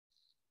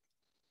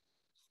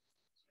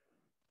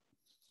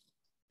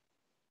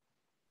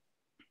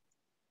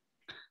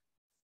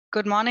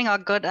Good morning or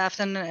good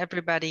afternoon,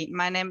 everybody.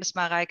 My name is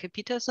Mareike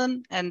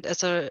Petersen, and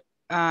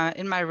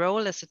in my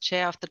role as the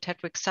chair of the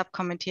TDWG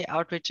Subcommittee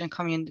Outreach and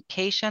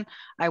Communication,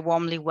 I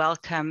warmly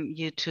welcome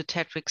you to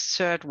TDWG's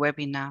third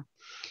webinar.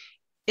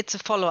 It's a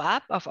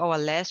follow-up of our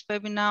last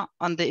webinar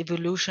on the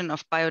evolution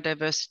of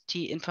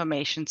biodiversity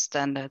information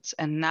standards,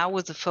 and now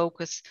with the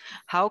focus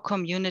how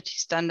community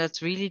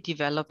standards really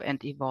develop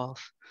and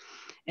evolve.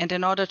 And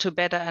in order to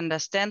better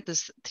understand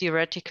this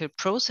theoretical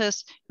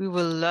process, we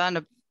will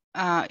learn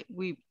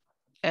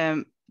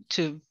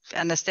to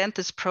understand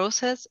this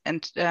process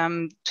and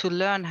to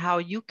learn how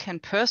you can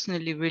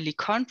personally really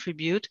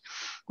contribute,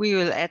 we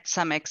will add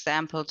some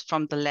examples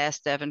from the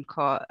last Darwin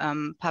Core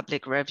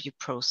Public review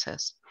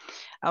process.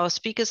 Our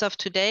speakers of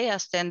today are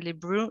Stanley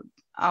Brune,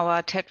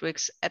 our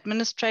TDWG's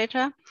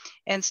administrator,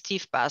 and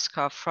Steve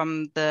Baskauf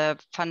from the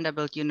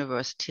Vanderbilt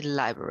University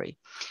Library.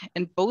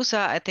 And both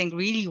are, I think,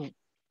 really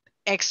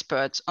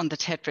experts on the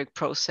TDWG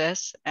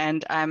process,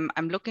 and I'm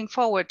looking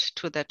forward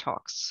to their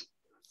talks.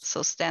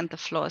 So Stan, the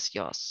floor is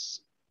yours.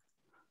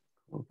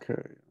 Okay,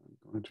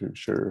 I'm going to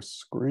share a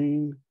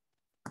screen.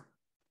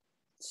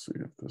 Let's see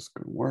if this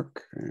can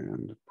work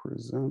and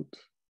present.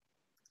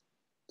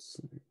 Let's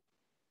see.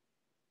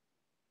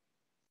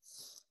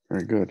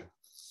 Very good,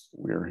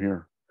 we are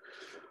here.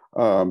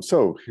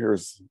 So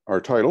here's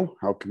our title,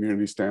 How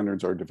Community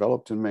Standards Are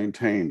Developed and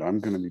Maintained. I'm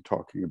going to be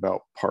talking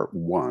about part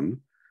one,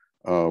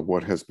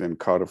 what has been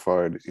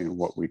codified in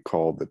what we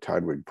call the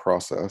TDWG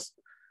process.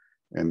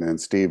 And then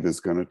Steve is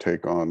going to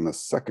take on the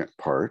second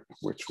part,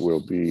 which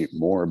will be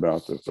more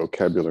about the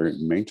vocabulary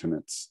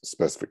maintenance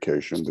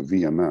specification, the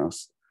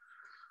VMS.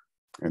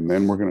 And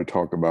then we're going to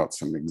talk about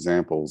some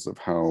examples of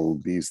how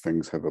these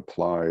things have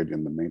applied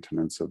in the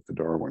maintenance of the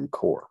Darwin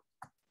Core.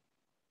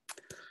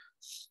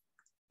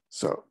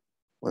 So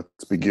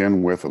let's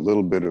begin with a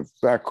little bit of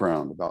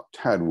background about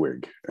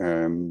TDWG.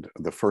 And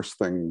the first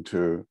thing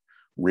to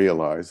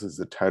realize is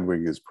that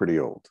TDWG is pretty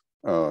old,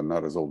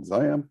 not as old as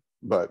I am.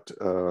 But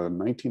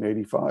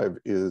 1985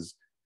 is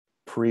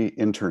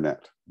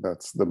pre-internet.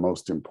 That's the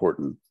most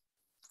important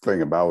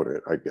thing about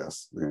it, I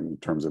guess, in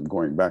terms of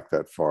going back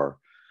that far.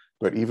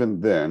 But even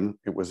then,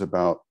 it was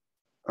about,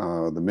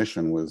 the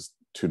mission was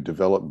to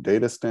develop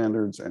data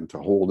standards and to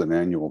hold an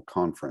annual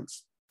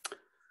conference.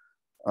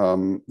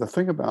 The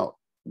thing about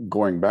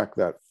going back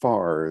that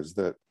far is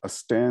that a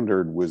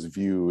standard was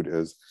viewed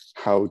as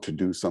how to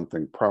do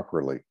something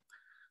properly.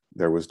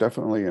 There was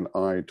definitely an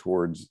eye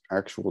towards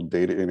actual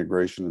data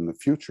integration in the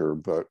future,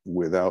 but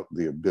without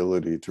the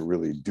ability to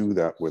really do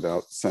that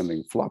without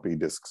sending floppy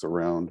disks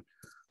around,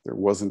 there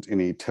wasn't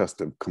any test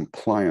of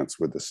compliance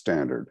with the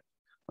standard.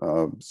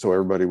 So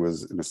everybody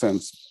was, in a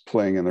sense,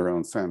 playing in their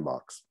own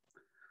sandbox.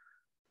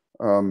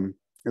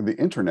 The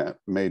internet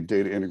made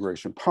data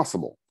integration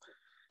possible.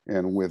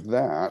 And with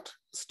that,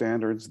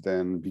 standards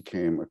then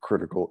became a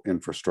critical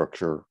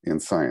infrastructure in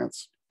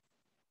science.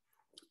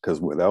 Because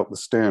without the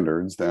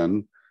standards,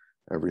 then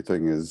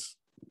everything is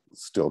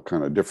still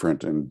kind of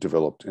different and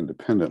developed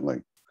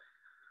independently.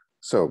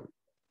 So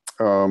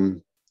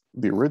the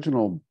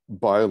original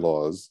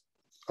bylaws,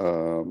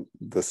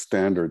 the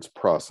standards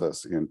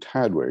process in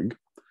TDWG,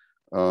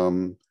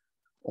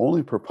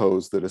 only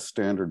proposed that a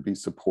standard be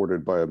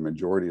supported by a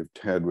majority of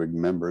TDWG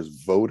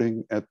members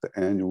voting at the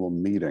annual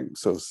meeting.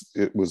 So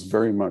it was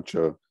very much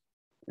a,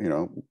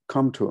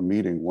 come to a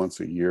meeting once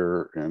a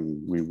year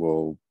and we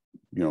will,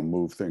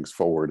 move things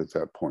forward at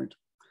that point.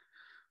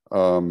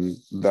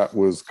 That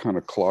was kind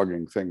of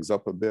clogging things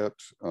up a bit.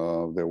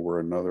 There were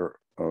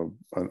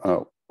a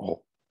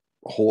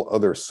whole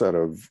other set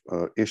of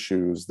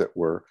issues that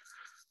were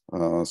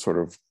sort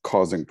of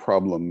causing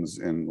problems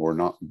or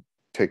not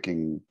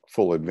taking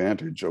full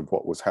advantage of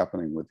what was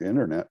happening with the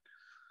internet.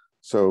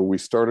 So we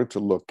started to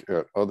look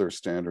at other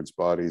standards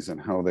bodies and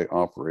how they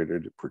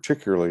operated,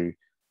 particularly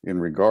in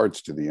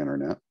regards to the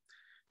internet.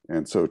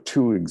 And so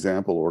two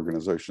example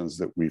organizations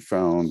that we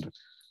found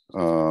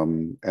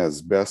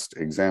as best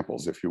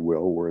examples, if you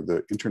will, were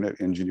the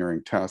Internet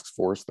Engineering Task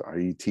Force, the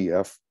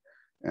IETF,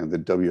 and the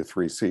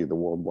W3C, the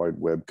World Wide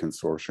Web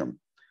Consortium.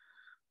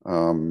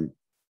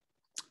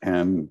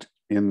 And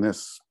in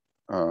this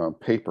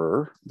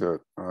paper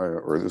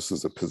or this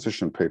is a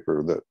position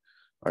paper that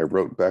I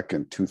wrote back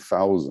in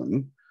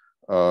 2000.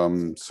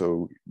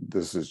 So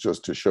this is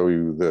just to show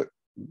you that,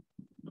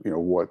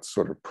 what's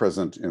sort of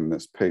present in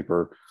this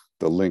paper.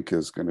 The link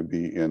is going to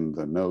be in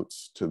the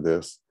notes to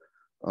this.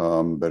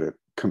 But it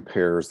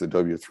compares the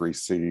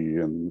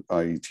W3C and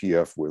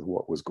IETF with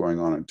what was going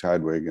on in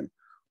TDWG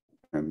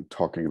and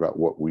talking about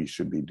what we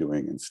should be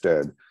doing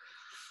instead.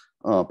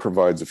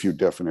 Provides a few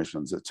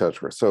definitions,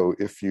 etc. So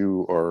if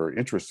you are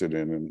interested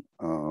in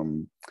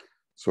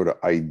sort of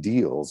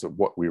ideals of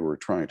what we were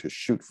trying to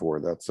shoot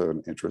for, that's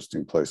an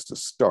interesting place to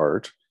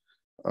start.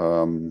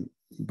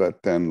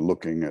 But then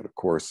looking at, of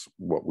course,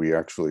 what we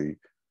actually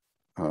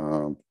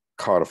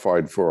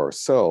codified for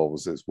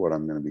ourselves is what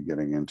I'm going to be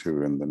getting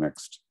into in the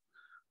next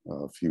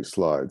few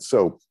slides.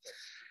 So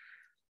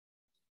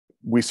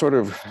we sort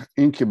of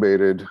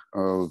incubated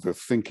the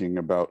thinking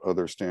about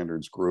other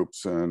standards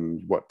groups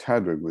and what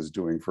TDWG was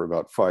doing for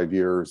about 5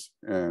 years.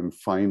 And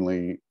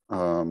finally,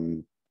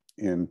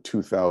 in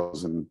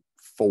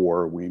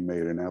 2004, we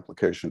made an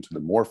application to the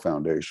Moore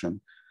Foundation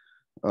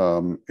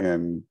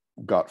and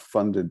got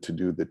funded to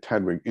do the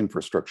TDWG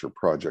infrastructure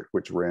project,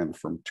 which ran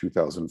from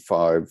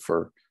 2005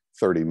 for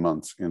 30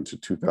 months into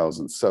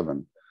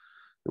 2007.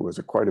 It was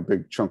quite a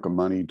big chunk of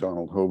money.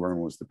 Donald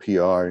Hoburn was the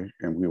PI,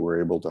 and we were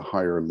able to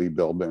hire Lee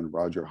Belbin,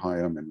 Roger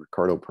Hyam, and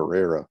Ricardo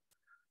Pereira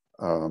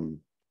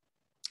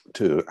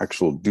to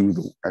actually do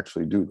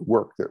the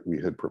work that we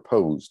had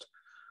proposed.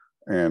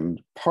 And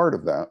part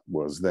of that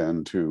was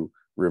then to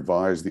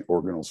revise the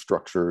organal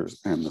structures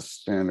and the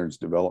standards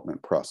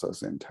development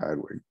process in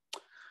TDWG.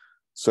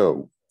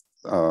 So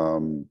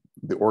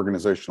the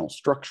organizational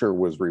structure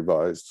was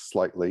revised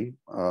slightly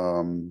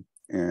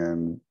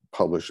and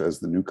published as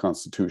the new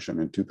Constitution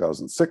in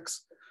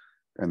 2006,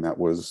 and that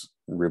was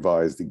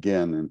revised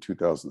again in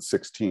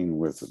 2016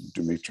 with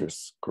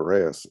Dimitris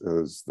Koreas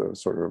as the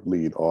sort of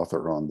lead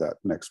author on that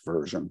next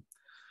version.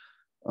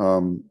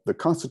 The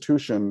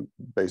Constitution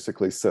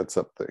basically sets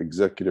up the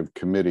executive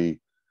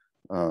committee,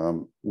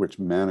 which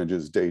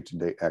manages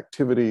day-to-day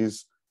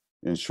activities,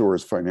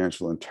 ensures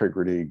financial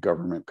integrity,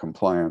 government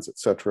compliance,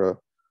 etc.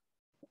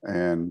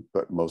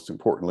 But most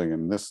importantly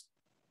in this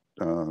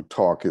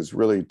talk is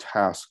really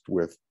tasked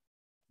with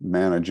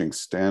managing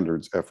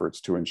standards efforts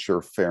to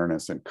ensure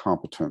fairness and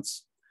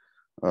competence.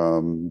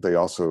 They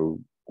also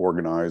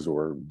organize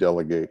or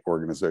delegate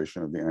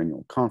organization of the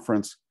annual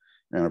conference,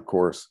 and of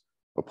course,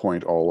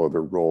 appoint all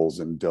other roles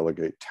and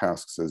delegate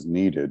tasks as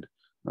needed.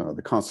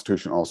 The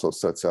Constitution also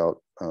sets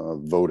out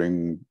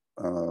voting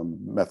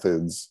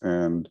methods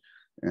and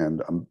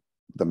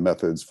the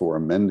methods for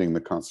amending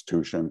the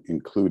Constitution,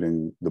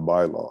 including the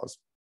bylaws.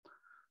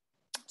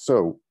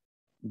 So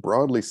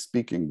broadly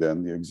speaking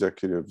then, the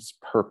executive's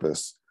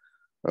purpose,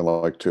 I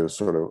like to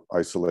sort of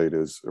isolate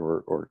as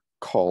or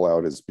call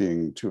out as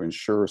being to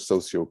ensure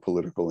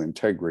socio-political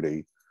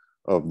integrity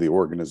of the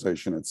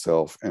organization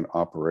itself and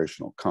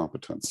operational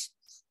competence.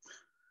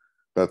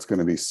 That's going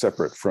to be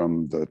separate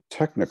from the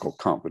technical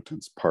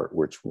competence part,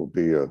 which will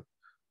be a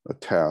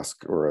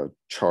task or a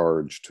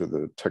charge to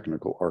the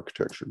technical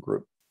architecture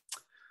group.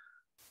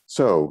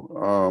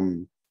 So,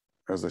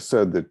 as I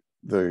said,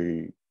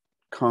 the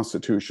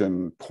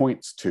Constitution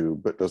points to,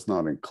 but does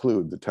not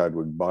include the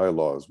TDWG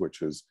bylaws,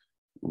 which is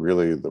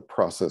really the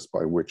process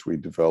by which we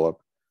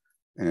develop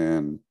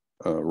and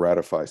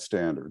ratify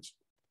standards.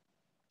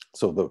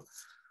 So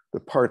the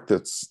part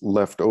that's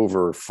left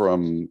over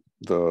from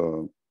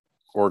the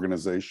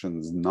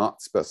organizations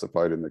not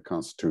specified in the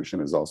Constitution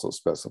is also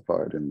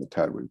specified in the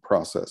TDWG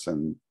process.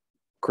 And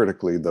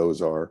critically,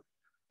 those are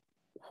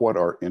what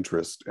are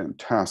interest and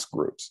task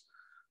groups.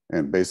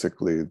 And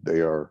basically, they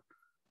are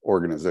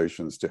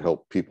organizations to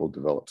help people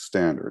develop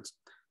standards.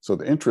 So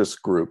the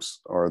interest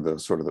groups are the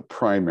sort of the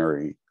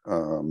primary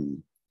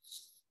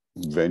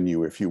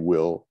venue, if you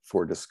will,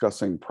 for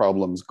discussing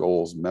problems,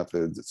 goals,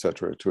 methods, et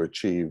cetera, to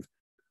achieve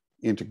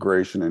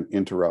integration and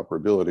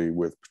interoperability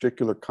with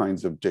particular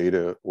kinds of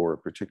data or a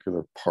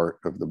particular part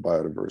of the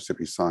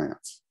biodiversity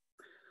science.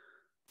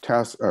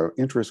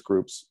 Interest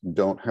groups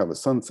don't have a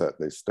sunset.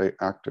 They stay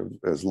active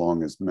as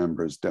long as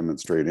members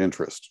demonstrate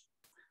interest.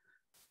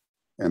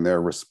 And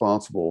they're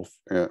responsible,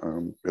 at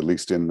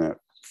least in that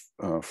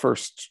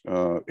first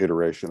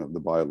iteration of the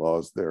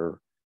bylaws, they're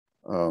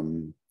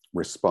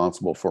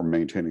responsible for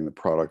maintaining the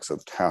products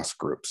of task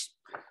groups.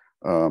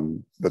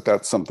 But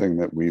that's something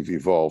that we've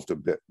evolved a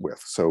bit with.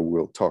 So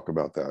we'll talk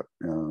about that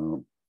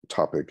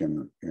topic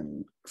in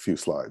a few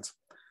slides.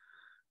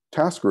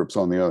 Task groups,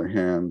 on the other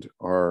hand,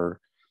 are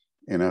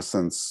in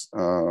essence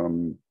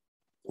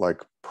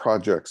like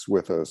projects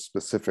with a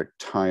specific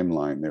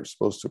timeline. They're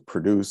supposed to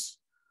produce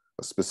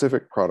a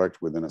specific product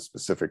within a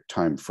specific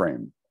time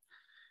frame.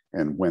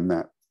 And when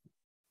that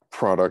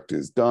product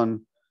is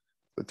done,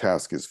 the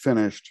task is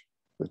finished,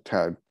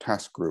 the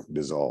task group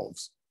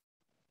dissolves.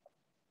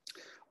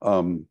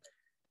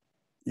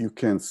 You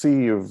can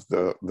see of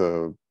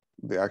the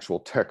actual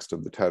text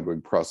of the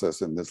TDWG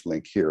process in this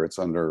link here. It's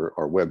under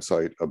our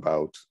website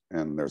about,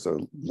 and there's a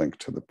link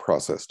to the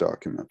process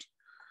document.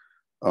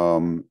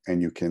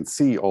 And you can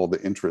see all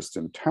the interest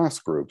in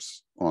task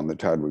groups on the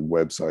TDWG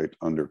website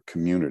under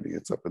community.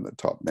 It's up in the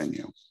top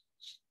menu.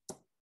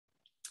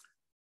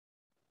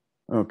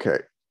 Okay.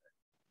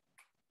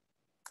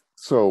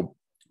 So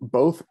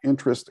both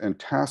interest and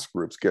task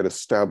groups get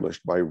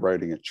established by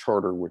writing a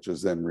charter, which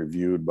is then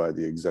reviewed by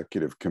the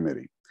executive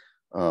committee.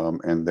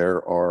 And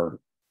there are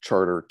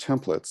charter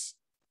templates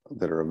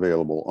that are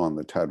available on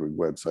the TDWG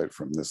website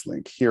from this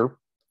link here.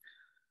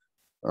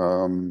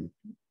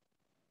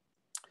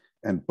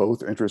 And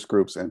both interest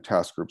groups and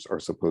task groups are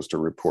supposed to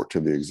report to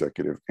the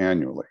executive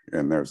annually.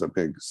 And there's a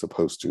big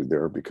supposed to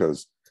there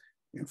because,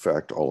 in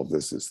fact, all of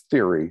this is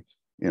theory.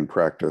 In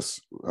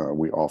practice,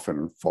 we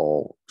often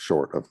fall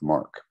short of the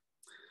mark.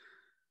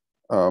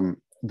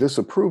 This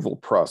approval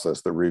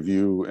process, the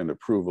review and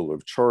approval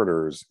of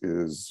charters,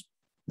 is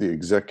the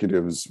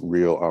executive's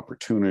real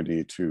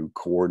opportunity to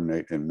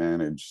coordinate and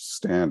manage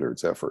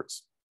standards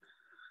efforts.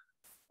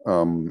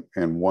 And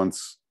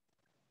once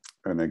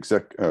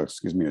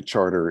a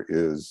charter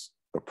is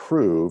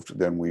approved,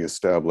 then we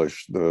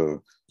establish the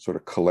sort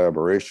of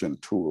collaboration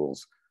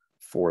tools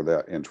for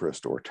that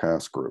interest or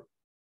task group.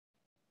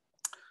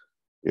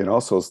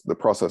 The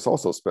process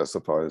also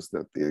specifies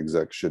that the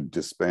exec should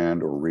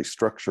disband or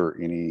restructure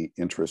any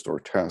interest or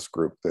task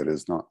group that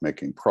is not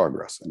making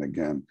progress. And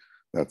again,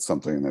 that's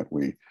something that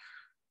we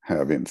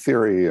have in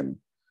theory and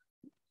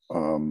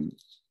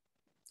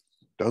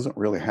doesn't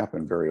really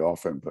happen very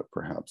often, but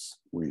perhaps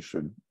we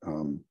should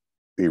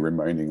be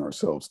reminding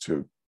ourselves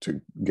to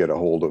get a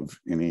hold of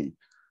any,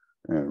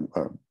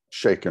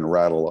 shake and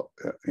rattle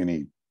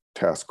any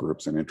task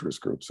groups and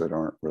interest groups that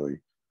aren't really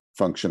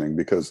functioning,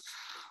 because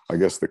I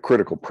guess the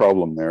critical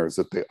problem there is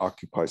that they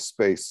occupy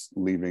space,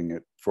 leaving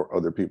it for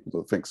other people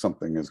to think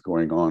something is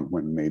going on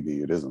when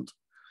maybe it isn't.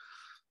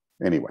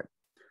 Anyway,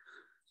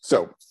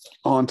 so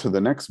on to the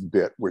next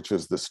bit, which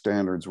is the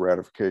standards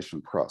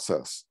ratification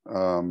process.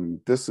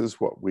 This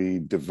is what we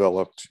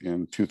developed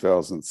in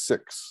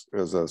 2006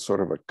 as a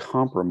sort of a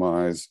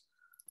compromise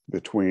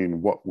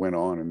between what went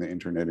on in the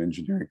Internet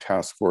Engineering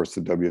Task Force,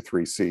 the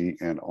W3C,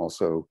 and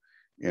also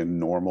in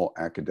normal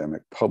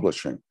academic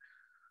publishing.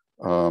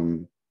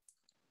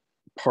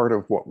 Part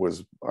of what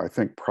was, I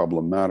think,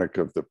 problematic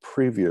of the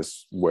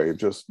previous way,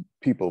 just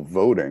people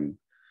voting,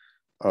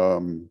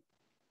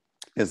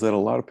 is that a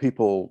lot of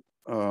people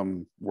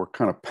were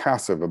kind of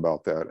passive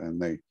about that, and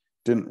they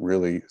didn't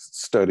really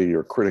study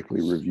or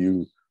critically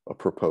review a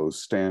proposed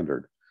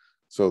standard.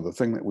 So the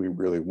thing that we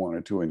really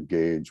wanted to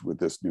engage with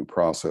this new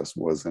process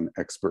was an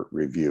expert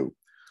review.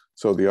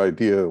 So the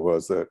idea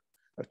was that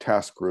a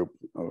task group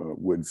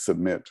would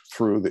submit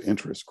through the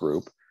interest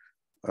group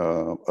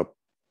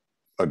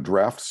a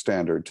draft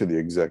standard to the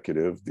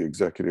executive. The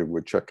executive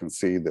would check and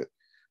see that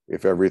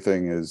if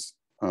everything is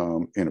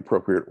in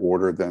appropriate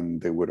order, then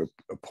they would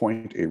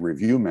appoint a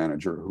review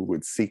manager who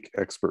would seek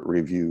expert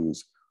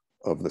reviews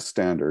of the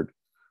standard,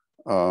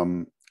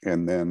 and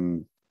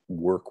then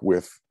work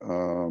with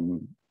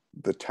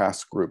the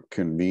task group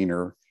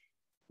convener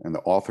and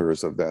the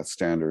authors of that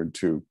standard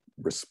to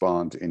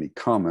respond to any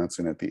comments,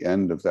 and at the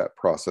end of that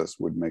process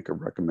would make a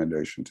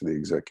recommendation to the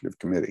executive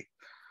committee.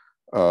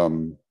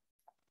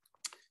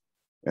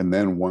 And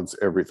then once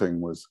everything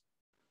was,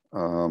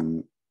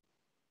 the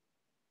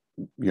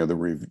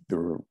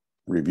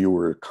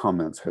reviewer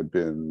comments had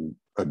been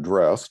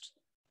addressed,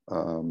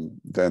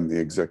 then the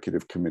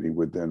executive committee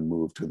would then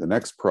move to the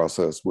next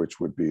process, which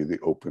would be the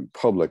open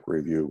public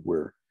review,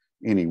 where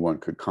anyone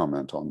could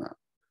comment on that.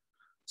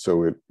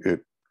 So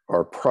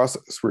our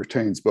process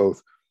retains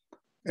both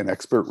an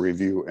expert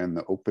review and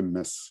the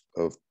openness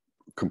of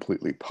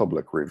completely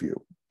public review.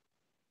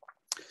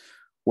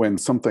 When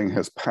something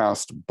has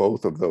passed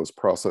both of those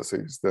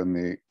processes,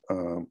 then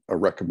a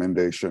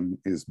recommendation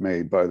is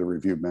made by the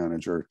review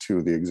manager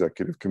to the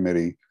executive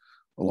committee,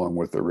 along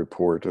with a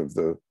report of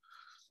the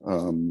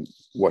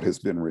what has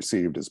been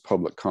received as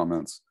public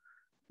comments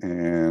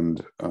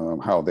and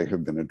how they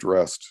have been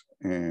addressed.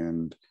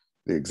 And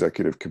the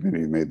executive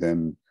committee may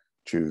then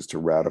choose to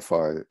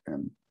ratify,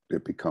 and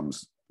it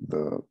becomes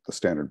the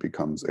standard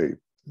becomes a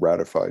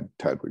ratified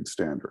TDWG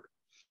standard.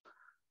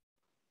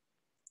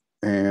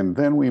 And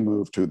then we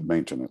move to the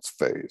maintenance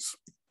phase.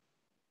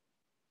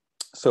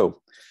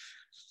 So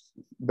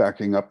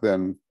backing up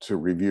then to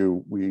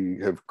review, we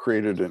have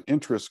created an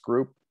interest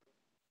group.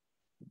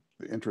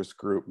 The interest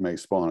group may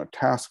spawn a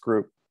task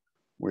group,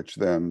 which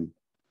then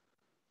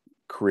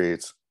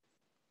creates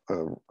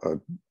a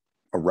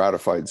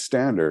ratified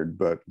standard.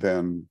 But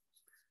then,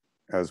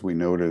 as we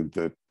noted,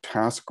 the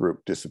task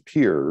group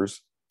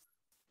disappears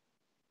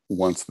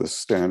once the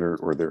standard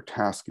or their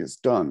task is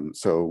done.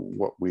 So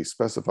what we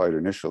specified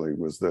initially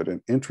was that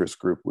an interest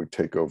group would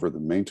take over the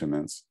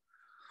maintenance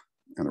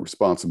and the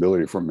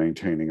responsibility for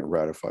maintaining a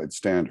ratified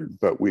standard.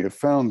 But we have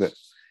found that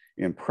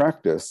in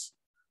practice,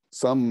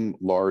 some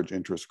large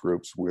interest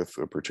groups with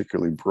a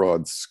particularly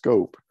broad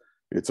scope,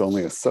 it's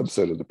only a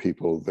subset of the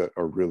people that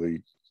are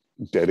really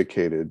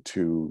dedicated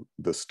to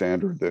the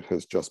standard that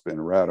has just been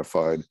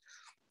ratified.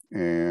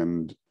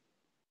 And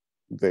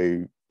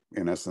they,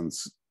 in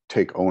essence,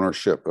 take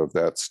ownership of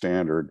that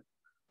standard.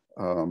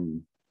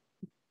 And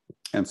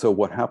so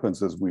what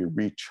happens is we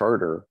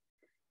recharter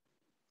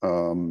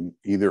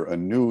either a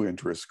new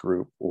interest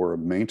group or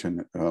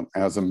a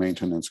as a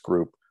maintenance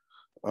group,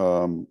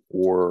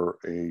 or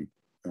a,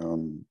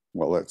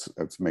 well,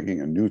 that's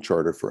making a new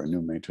charter for a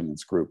new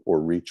maintenance group, or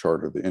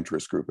recharter the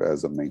interest group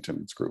as a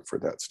maintenance group for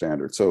that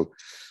standard. So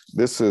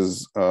this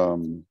is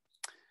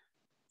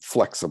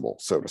flexible,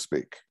 so to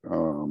speak.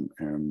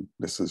 And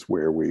this is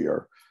where we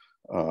are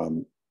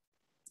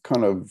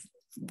kind of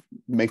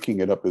making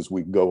it up as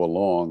we go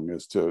along,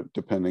 as to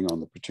depending on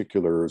the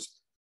particulars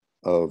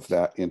of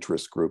that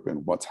interest group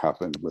and what's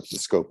happened with the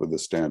scope of the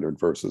standard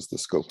versus the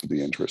scope of the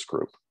interest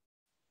group.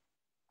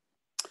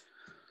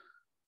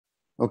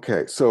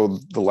 Okay, so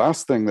the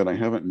last thing that I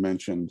haven't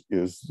mentioned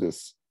is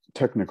this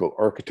technical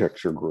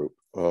architecture group.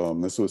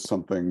 This was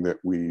something that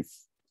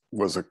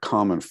was a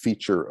common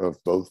feature of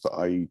both the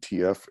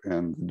IETF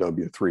and the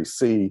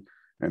W3C,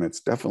 and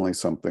it's definitely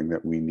something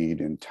that we need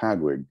in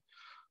TDWG,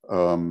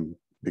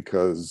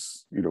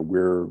 because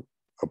we're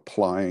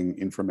applying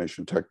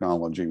information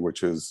technology,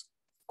 which is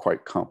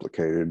quite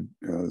complicated,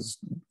 is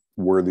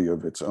worthy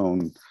of its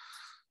own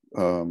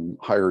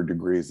higher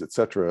degrees, et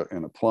cetera,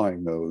 and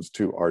applying those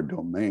to our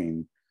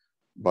domain,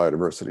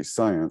 biodiversity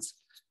science.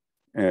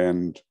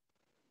 And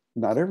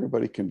not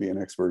everybody can be an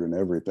expert in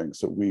everything.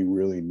 So we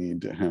really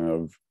need to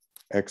have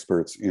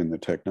experts in the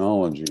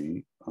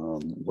technology,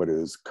 what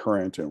is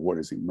current and what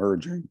is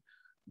emerging,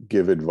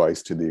 give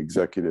advice to the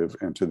executive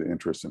and to the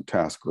interest and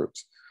task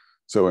groups.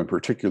 So in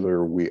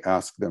particular, we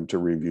ask them to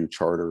review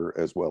charters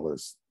as well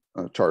as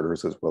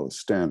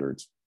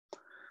standards.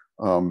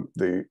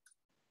 The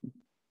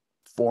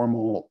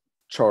formal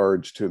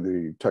charge to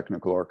the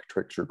technical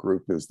architecture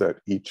group is that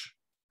each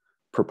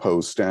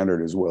proposed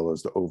standard, as well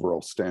as the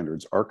overall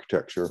standards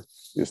architecture,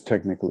 is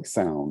technically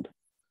sound.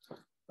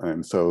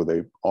 And so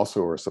they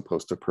also are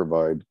supposed to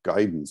provide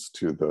guidance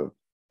to the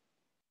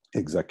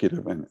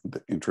executive and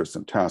the interest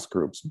and task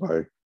groups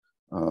by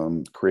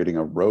creating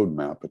a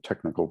roadmap, a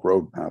technical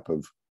roadmap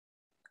of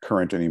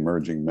current and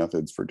emerging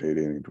methods for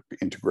data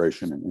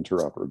integration and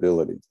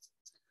interoperability.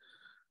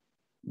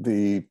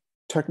 The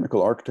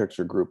technical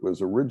architecture group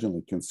was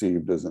originally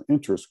conceived as an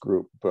interest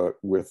group, but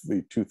with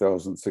the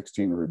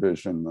 2016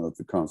 revision of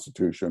the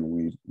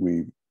Constitution,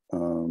 we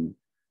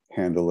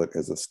handle it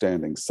as a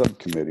standing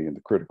subcommittee. And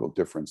the critical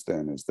difference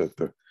then is that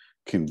the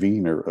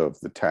convener of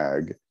the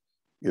TAG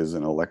is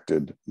an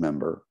elected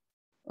member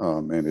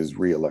and is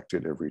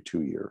re-elected every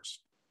 2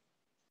 years.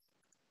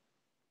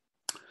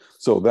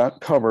 So that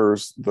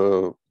covers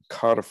the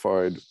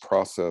codified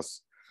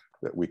process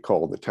that we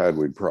call the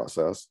TDWG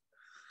process.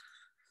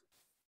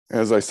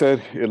 As I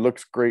said, it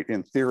looks great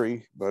in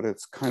theory, but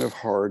it's kind of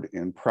hard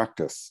in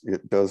practice.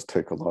 It does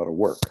take a lot of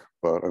work,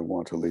 but I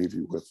want to leave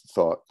you with the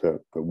thought that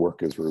the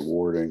work is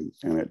rewarding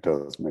and it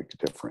does make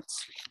a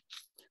difference.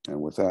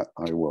 And with that,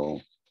 I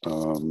will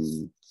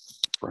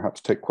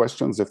perhaps take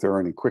questions if there are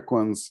any quick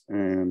ones,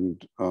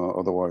 and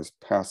otherwise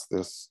pass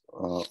this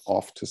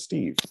off to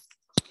Steve.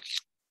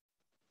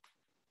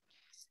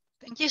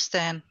 Thank you,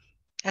 Stan.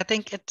 I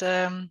think it,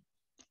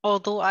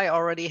 although I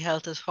already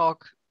held this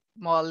talk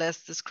more or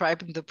less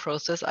describing the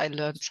process, I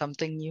learned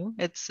something new.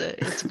 It's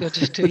good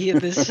to hear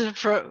this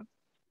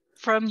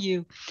from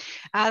you.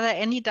 Are there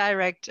any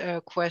direct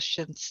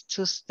questions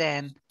to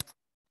Stan?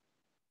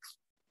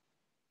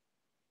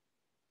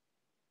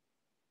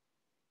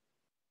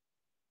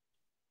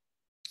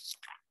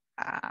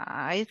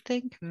 I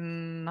think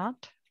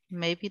not.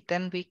 Maybe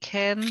then we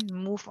can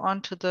move on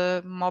to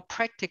the more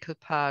practical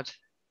part.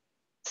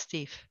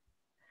 Steve.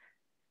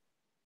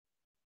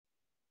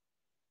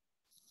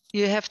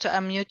 You have to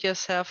unmute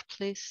yourself,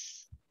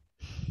 please.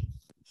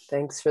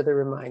 Thanks for the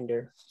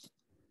reminder.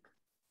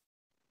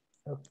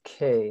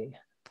 Okay,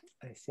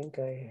 I think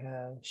I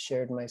have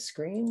shared my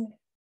screen.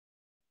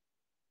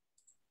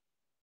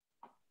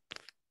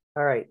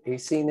 All right, are you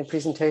seeing the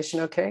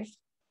presentation okay?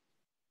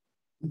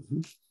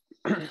 Mm-hmm.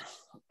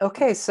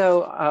 Okay,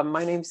 so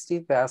my name's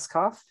Steve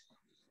Baskauf,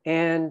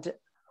 and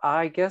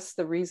I guess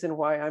the reason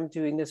why I'm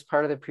doing this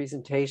part of the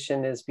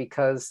presentation is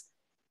because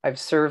I've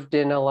served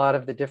in a lot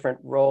of the different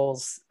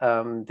roles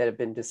that have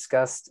been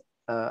discussed.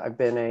 I've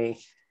been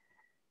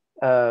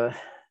a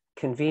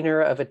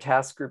convener of a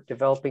task group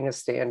developing a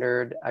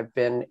standard. I've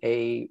been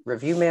a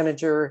review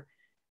manager,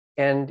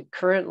 and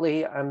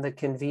currently I'm the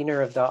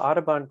convener of the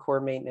Audubon Core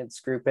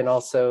Maintenance Group and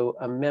also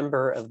a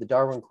member of the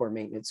Darwin Core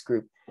Maintenance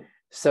Group.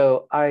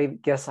 So I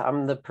guess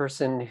I'm the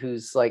person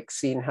who's like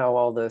seen how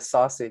all the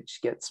sausage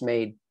gets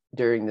made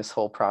during this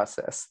whole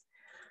process.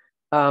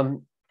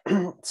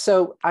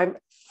 So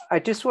I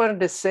just wanted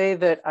to say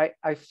that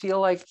I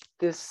feel like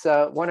this,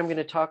 what I'm going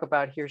to talk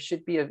about here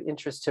should be of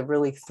interest to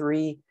really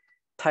three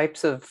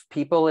types of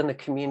people in the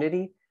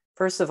community.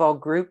 First of all,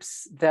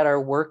 groups that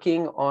are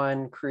working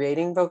on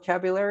creating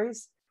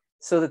vocabularies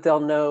so that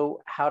they'll know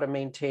how to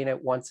maintain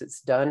it once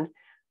it's done.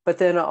 But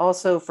then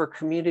also for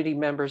community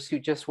members who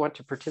just want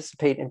to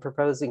participate in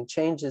proposing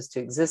changes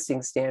to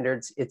existing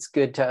standards, it's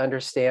good to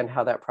understand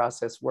how that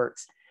process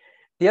works.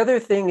 The other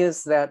thing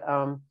is that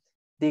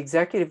the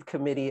executive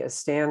committee, as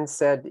Stan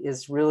said,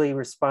 is really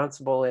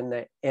responsible in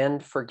the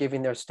end for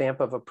giving their stamp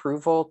of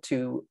approval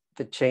to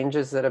the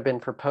changes that have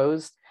been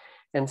proposed.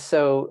 And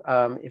so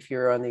if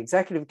you're on the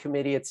executive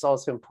committee, it's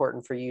also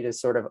important for you to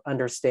sort of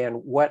understand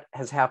what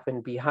has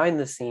happened behind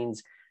the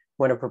scenes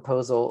when a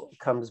proposal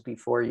comes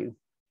before you.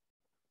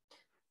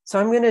 So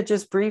I'm going to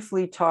just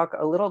briefly talk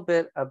a little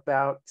bit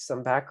about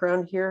some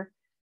background here.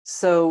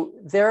 So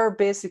there are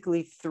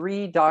basically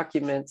three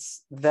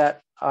documents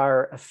that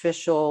are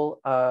official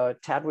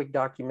TDWG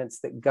documents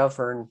that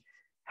govern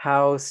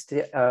how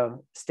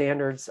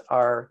standards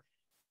are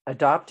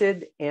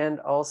adopted and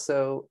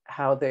also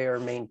how they are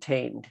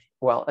maintained.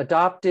 Well,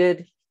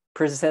 adopted,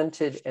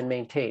 presented, and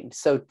maintained.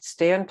 So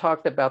Stan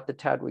talked about the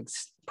TDWG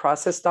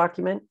process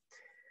document.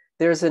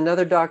 There's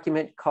another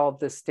document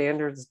called the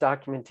Standards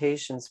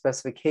Documentation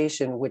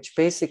Specification, which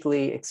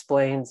basically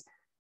explains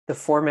the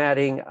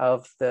formatting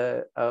of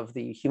the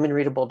human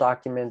readable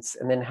documents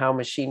and then how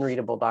machine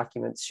readable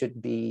documents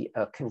should be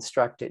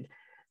constructed.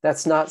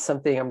 That's not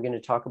something I'm going to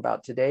talk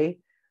about today.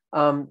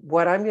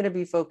 What I'm going to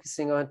be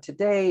focusing on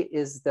today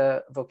is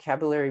the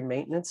vocabulary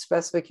maintenance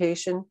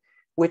specification,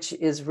 which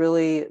is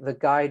really the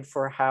guide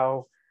for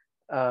how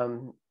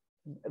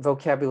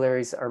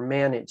vocabularies are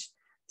managed.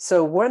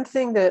 So one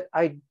thing that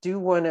I do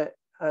want to,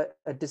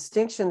 a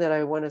distinction that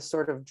I want to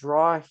sort of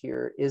draw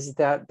here is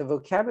that the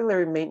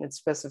vocabulary maintenance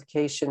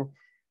specification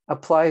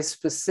applies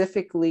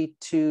specifically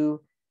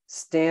to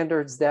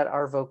standards that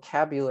are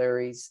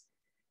vocabularies.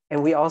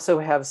 And we also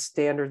have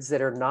standards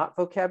that are not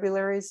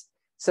vocabularies.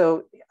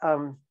 So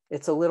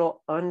it's a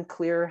little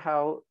unclear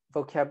how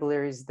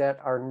vocabularies that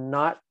are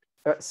not,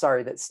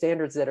 that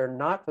standards that are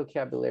not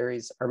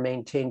vocabularies are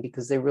maintained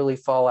because they really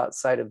fall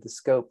outside of the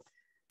scope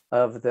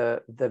of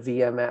the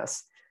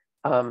VMS.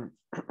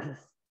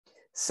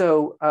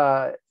 So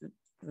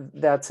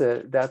that's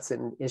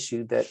an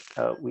issue that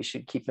we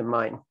should keep in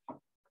mind.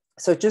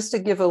 So just to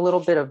give a little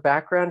bit of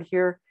background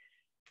here,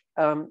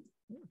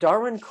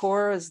 Darwin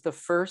Core is the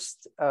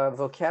first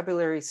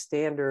vocabulary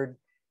standard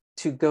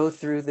to go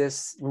through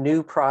this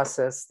new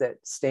process that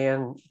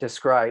Stan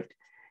described.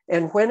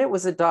 And when it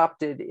was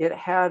adopted, it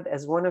had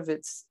as one of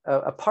its,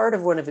 a part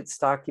of one of its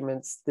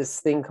documents,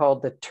 this thing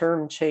called the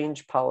term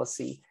change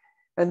policy.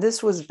 And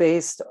this was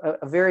based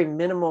a very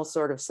minimal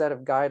sort of set of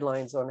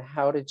guidelines on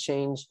how to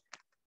change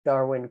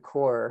Darwin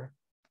Core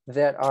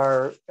that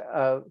are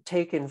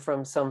taken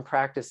from some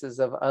practices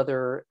of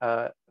other,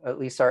 at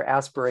least our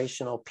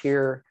aspirational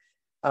peer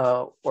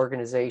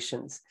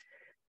organizations.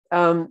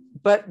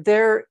 But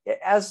there,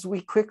 as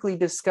we quickly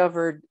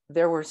discovered,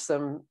 there were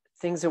some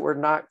things that were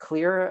not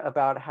clear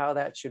about how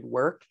that should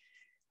work.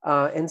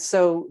 And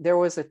so there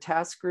was a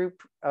task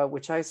group,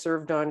 which I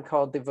served on,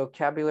 called the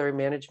Vocabulary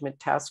Management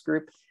Task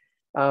Group.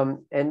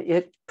 And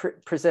it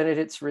presented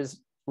its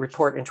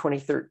report in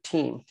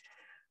 2013.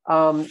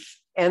 And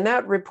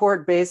that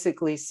report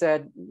basically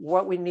said,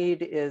 what we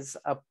need is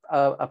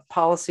a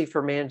policy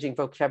for managing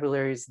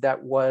vocabularies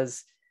that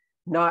was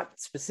not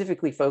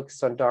specifically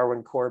focused on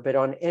Darwin Core, but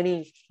on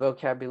any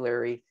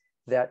vocabulary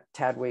that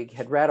TDWG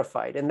had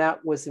ratified. And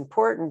that was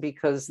important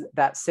because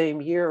that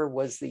same year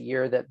was the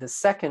year that the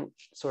second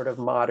sort of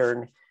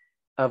modern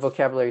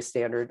vocabulary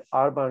standard,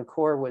 Audubon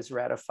Core, was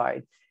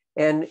ratified.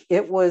 And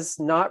it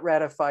was not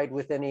ratified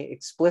with any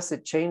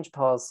explicit change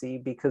policy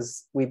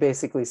because we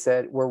basically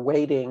said, we're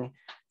waiting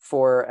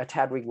for a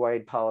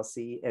TDWG-wide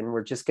policy and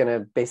we're just going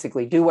to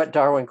basically do what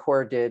Darwin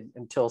Core did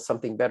until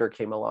something better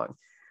came along.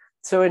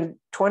 So in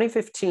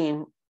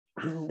 2015,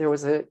 there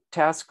was a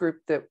task group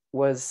that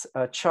was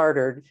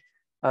chartered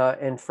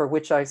and for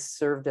which I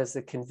served as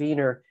the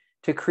convener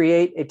to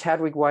create a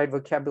TDWG-wide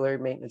vocabulary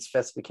maintenance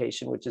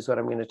specification, which is what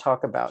I'm going to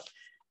talk about.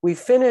 We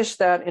finished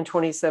that in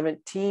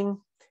 2017.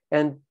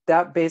 And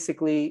that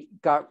basically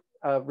got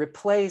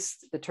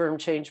replaced the term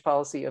change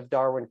policy of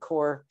Darwin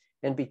Core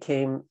and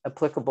became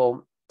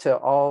applicable to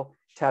all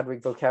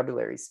TDWG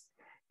vocabularies.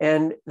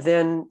 And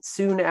then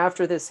soon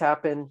after this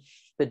happened,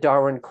 the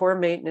Darwin Core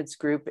Maintenance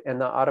Group and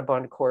the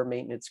Audubon Core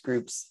Maintenance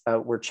Groups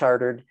were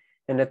chartered.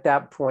 And at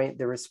that point,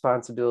 the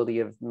responsibility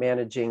of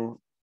managing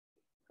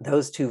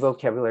those two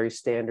vocabulary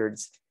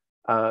standards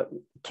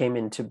came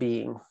into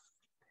being.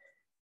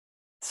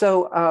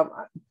 So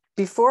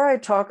before I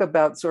talk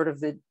about sort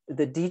of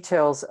the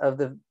details of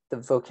the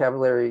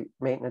vocabulary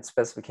maintenance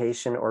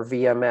specification, or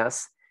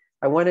VMS,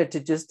 I wanted to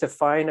just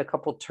define a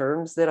couple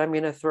terms that I'm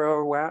going to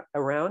throw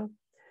around.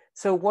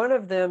 So one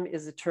of them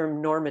is the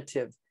term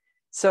normative.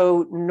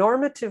 So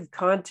normative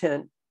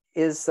content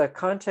is the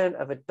content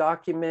of a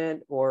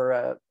document or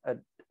a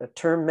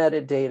term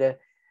metadata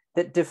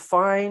that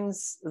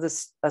defines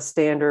a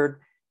standard,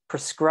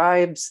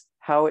 prescribes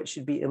how it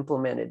should be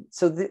implemented.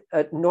 So the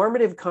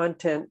normative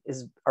content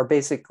are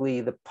basically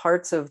the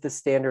parts of the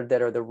standard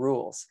that are the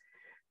rules.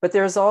 But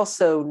there's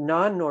also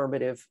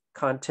non-normative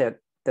content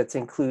that's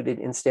included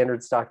in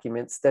standards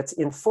documents that's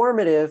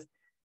informative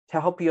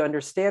to help you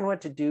understand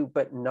what to do,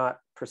 but not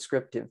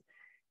prescriptive.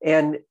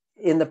 And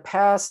in the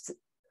past,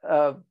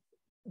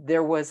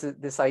 there was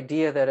this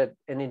idea that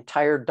an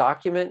entire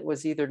document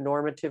was either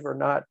normative or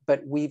not,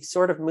 but we've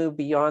sort of moved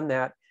beyond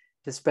that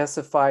to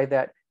specify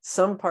that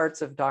some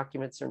parts of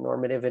documents are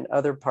normative and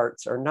other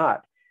parts are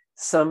not.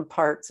 Some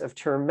parts of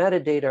term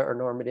metadata are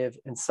normative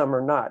and some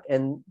are not.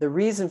 And the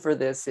reason for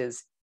this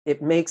is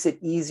it makes it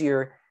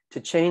easier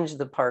to change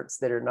the parts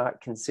that are not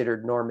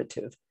considered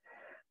normative.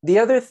 The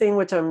other thing,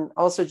 which I'm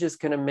also just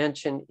going to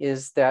mention,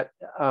 is that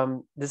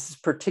this is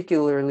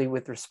particularly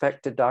with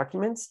respect to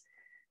documents,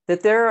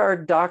 that there are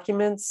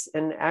documents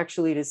and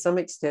actually to some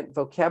extent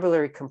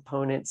vocabulary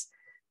components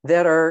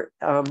that are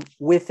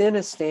within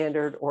a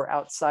standard or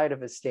outside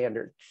of a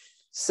standard.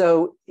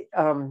 So,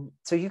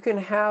 so you can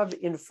have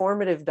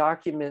informative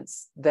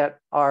documents that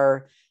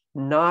are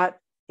not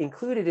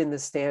included in the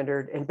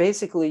standard, and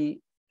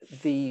basically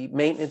the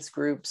maintenance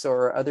groups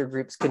or other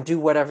groups can do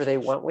whatever they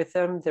want with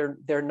them.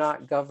 They're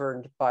not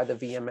governed by the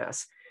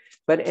VMS.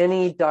 But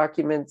any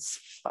documents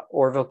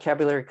or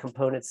vocabulary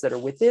components that are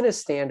within a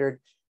standard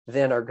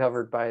then are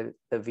governed by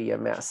the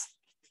VMS.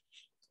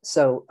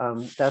 So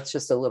that's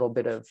just a little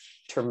bit of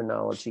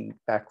terminology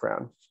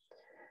background.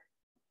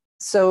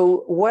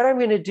 So what I'm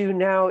going to do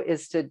now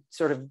is to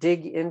sort of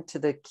dig into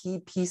the key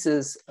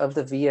pieces of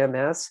the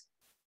VMS.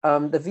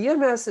 The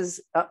VMS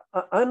is,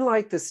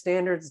 unlike the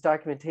standards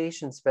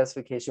documentation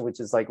specification, which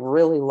is like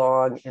really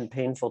long and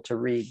painful to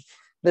read,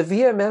 the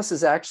VMS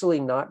is actually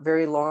not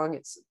very long.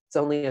 It's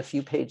only a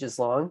few pages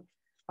long,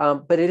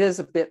 but it is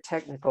a bit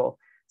technical.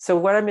 So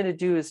what I'm going to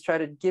do is try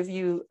to give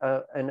you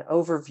an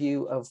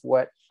overview of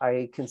what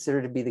I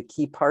consider to be the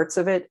key parts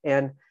of it.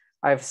 And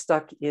I've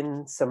stuck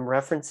in some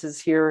references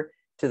here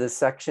to the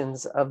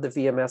sections of the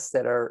VMS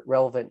that are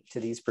relevant to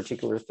these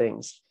particular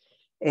things.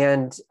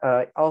 And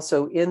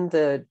also in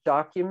the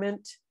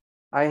document,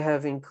 I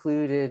have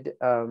included,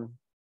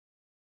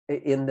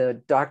 in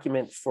the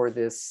document for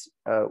this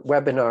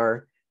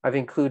webinar, I've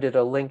included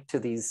a link to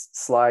these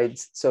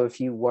slides. So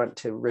if you want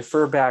to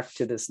refer back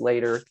to this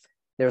later,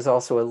 there's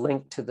also a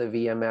link to the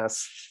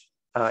VMS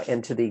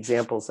and to the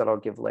examples that I'll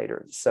give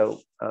later.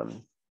 So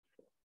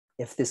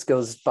if this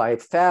goes by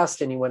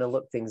fast and you want to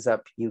look things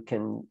up, you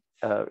can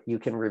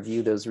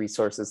review those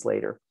resources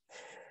later.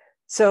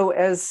 So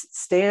as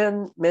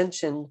Stan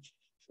mentioned,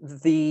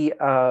 the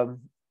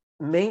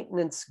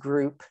maintenance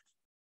group,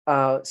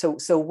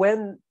 so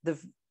when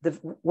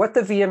what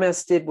the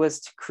VMS did was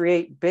to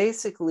create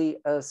basically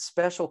a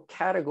special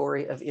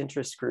category of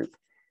interest group.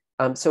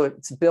 So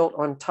it's built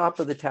on top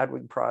of the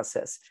TDWG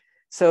process.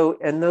 So,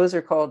 and those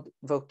are called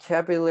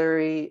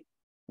vocabulary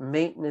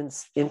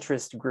maintenance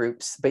interest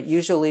groups, but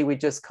usually we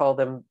just call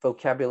them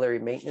vocabulary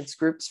maintenance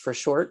groups for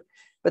short,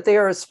 but they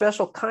are a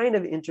special kind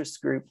of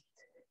interest group.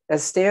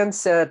 As Stan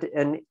said,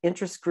 an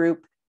interest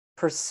group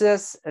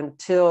persists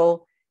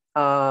until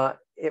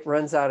it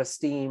runs out of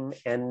steam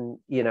and,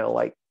 you know,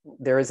 like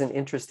there isn't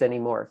interest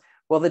anymore.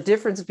 Well, the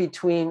difference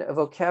between a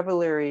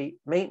vocabulary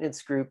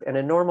maintenance group and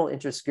a normal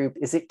interest group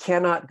is it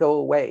cannot go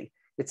away.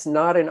 It's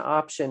not an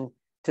option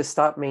to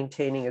stop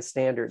maintaining a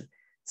standard.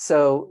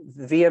 So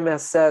the VMS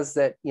says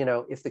that, you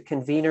know, if the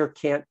convener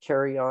can't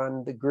carry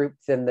on the group,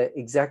 then the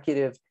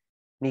executive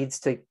needs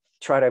to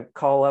try to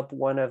call up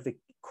one of the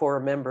core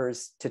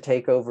members to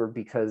take over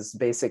because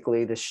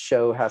basically the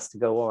show has to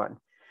go on.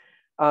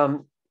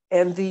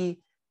 And the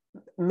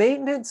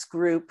maintenance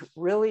group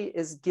really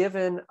is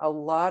given a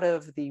lot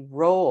of the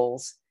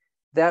roles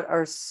that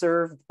are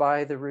served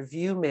by the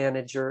review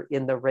manager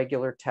in the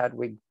regular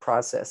TDWG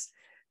process.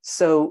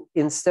 So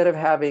instead of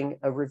having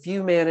a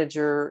review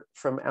manager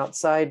from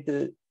outside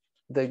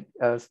the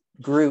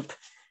group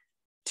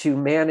to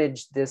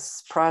manage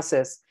this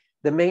process,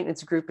 the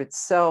maintenance group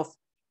itself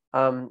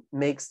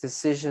makes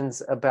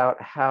decisions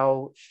about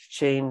how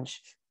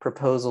change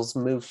proposals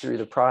move through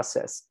the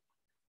process.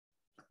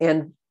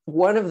 And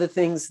one of the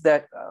things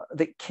that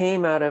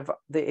came out of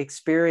the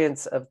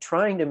experience of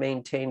trying to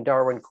maintain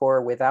Darwin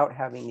Core without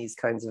having these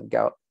kinds of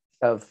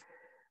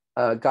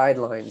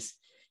guidelines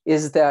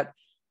is that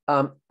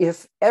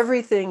if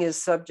everything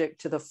is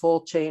subject to the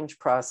full change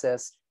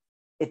process,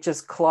 it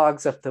just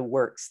clogs up the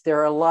works. There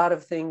are a lot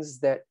of things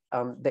that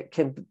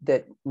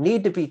that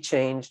need to be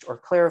changed or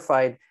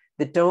clarified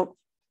that don't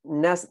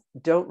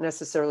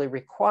necessarily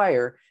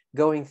require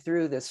going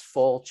through this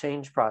full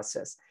change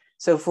process.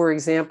 So for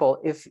example,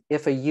 if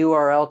a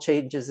URL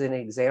changes an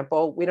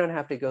example, we don't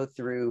have to go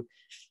through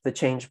the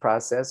change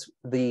process.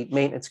 The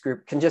maintenance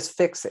group can just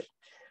fix it.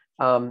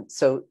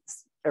 So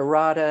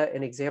errata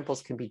and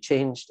examples can be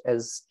changed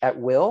at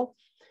will.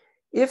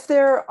 If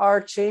there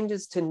are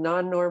changes to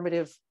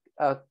non-normative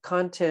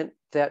content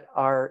that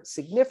are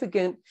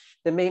significant,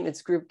 the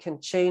maintenance group can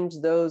change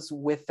those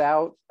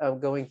without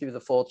going through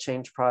the full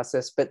change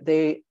process, but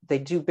they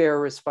do bear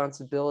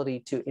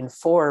responsibility to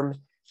inform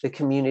the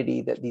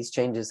community that these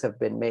changes have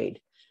been made.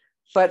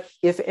 But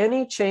if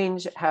any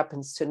change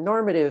happens to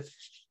normative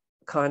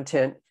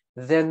content,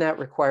 then that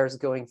requires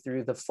going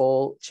through the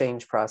full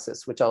change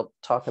process, which I'll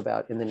talk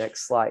about in the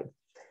next slide.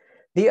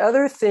 The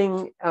other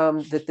thing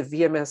that the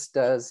VMS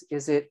does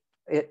is it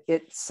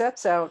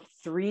sets out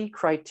 3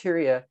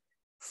 criteria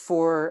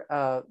for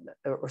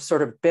or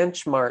sort of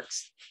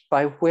benchmarks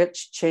by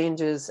which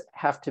changes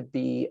have to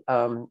be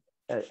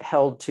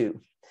held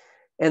to.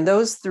 And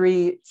those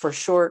 3 for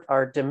short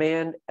are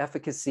demand,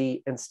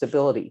 efficacy, and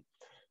stability.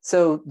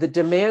 So the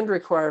demand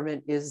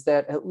requirement is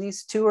that at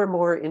least 2 or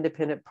more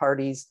independent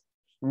parties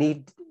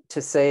need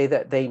to say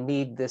that they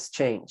need this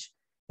change.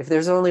 If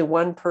there's only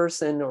one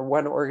person or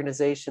one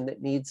organization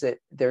that needs it,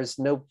 there's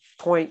no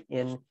point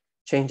in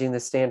changing the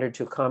standard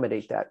to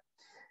accommodate that.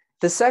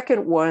 The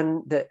second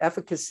one, the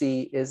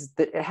efficacy, is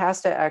that it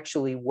has to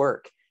actually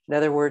work. In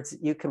other words,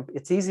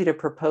 it's easy to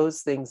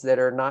propose things that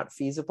are not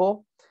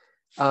feasible.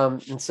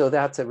 And so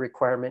that's a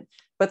requirement.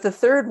 But the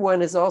third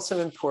one is also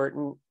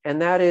important,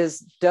 and that is,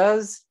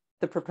 does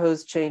the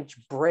proposed change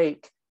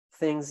break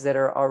things that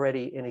are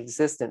already in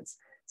existence?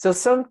 So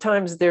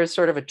sometimes there's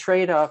sort of a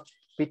trade-off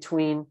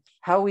between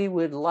how we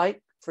would like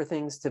for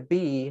things to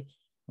be,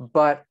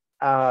 but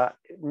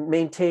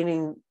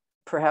maintaining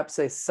perhaps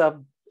a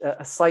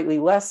slightly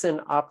less than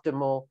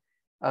optimal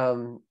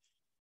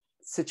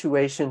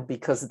situation,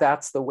 because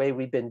that's the way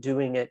we've been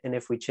doing it. And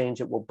if we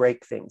change it, we'll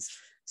break things.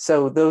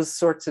 So those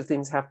sorts of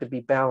things have to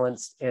be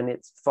balanced, and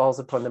it falls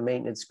upon the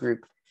maintenance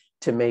group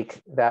to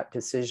make that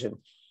decision.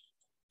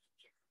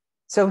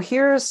 So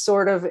here's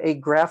sort of a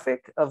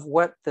graphic of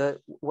what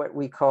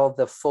we call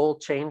the full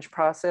change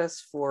process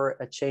for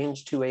a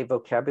change to a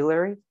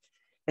vocabulary.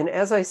 And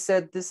as I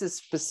said, this is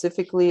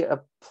specifically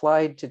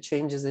applied to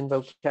changes in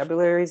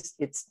vocabularies.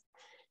 It's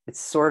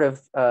sort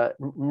of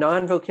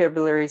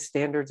non-vocabulary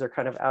standards are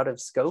kind of out of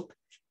scope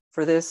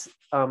for this.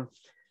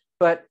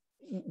 But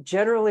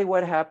generally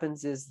what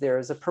happens is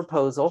there's a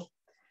proposal,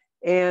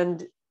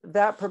 and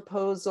that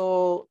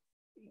proposal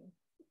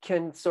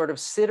can sort of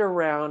sit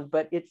around,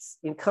 but it's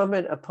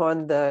incumbent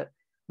upon the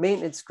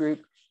maintenance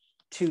group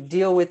to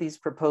deal with these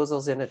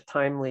proposals in a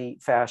timely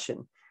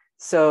fashion.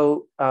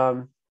 So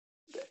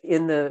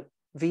in the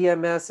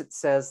VMS, it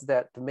says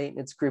that the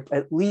maintenance group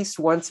at least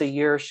once a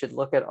year should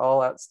look at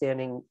all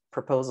outstanding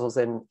proposals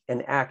and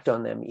act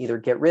on them, either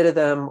get rid of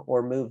them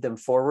or move them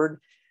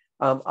forward.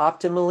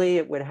 Optimally,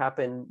 it would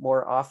happen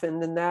more often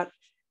than that.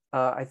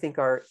 I think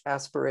our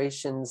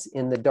aspirations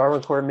in the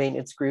Darwin Core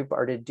maintenance group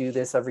are to do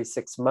this every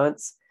 6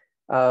 months.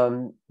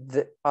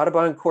 The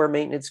Audubon Core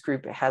maintenance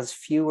group has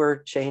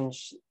fewer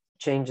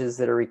changes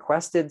that are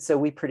requested, so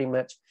we pretty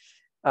much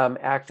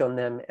act on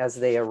them as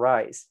they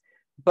arise.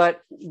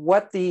 But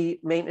what the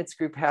maintenance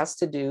group has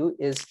to do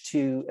is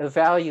to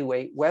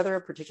evaluate whether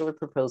a particular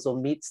proposal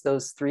meets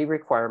those 3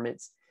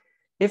 requirements.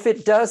 If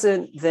it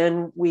doesn't,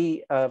 then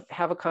we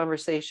have a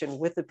conversation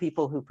with the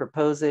people who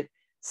propose it,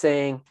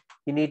 saying,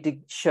 you need to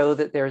show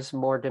that there's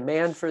more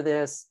demand for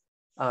this.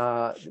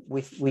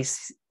 We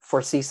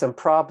foresee some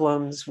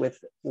problems with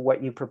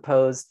what you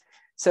proposed.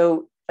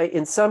 So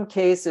in some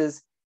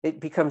cases, it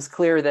becomes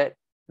clear that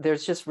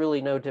there's just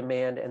really no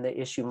demand and the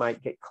issue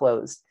might get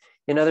closed.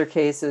 In other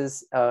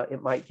cases,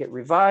 it might get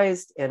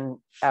revised and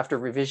after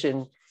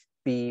revision,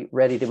 be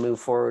ready to move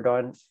forward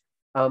on.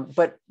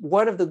 But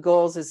one of the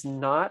goals is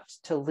not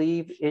to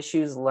leave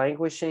issues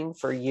languishing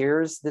for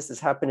years. This has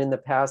happened in the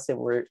past,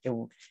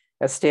 and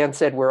as Stan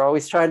said, we're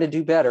always trying to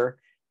do better.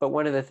 But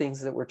one of the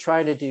things that we're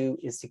trying to do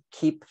is to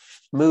keep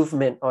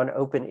movement on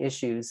open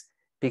issues,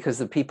 because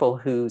the people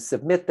who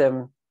submit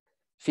them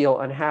feel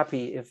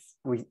unhappy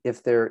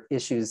if their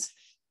issues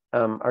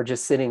are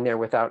just sitting there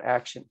without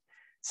action.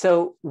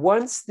 So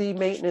once the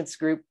maintenance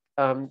group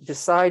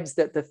decides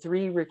that the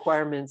 3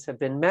 requirements have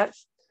been met,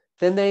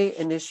 then they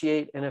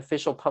initiate an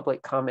official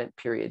public comment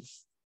period.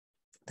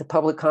 The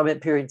public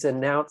comment period is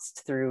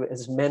announced through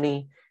as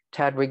many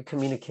TDWG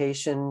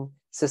communication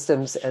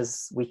systems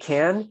as we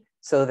can,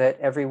 so that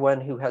everyone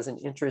who has an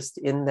interest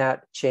in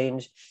that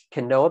change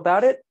can know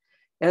about it.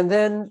 And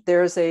then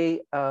there's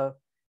a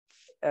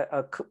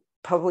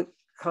public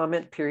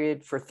comment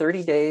period for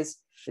 30 days.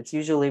 It's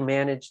usually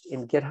managed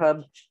in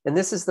GitHub. And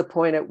this is the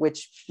point at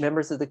which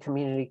members of the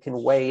community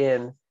can weigh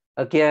in,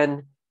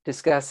 again,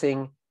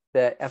 discussing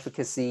the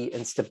efficacy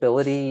and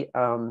stability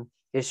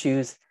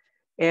issues.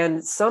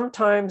 And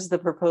sometimes the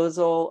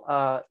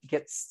proposal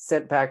gets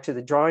sent back to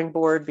the drawing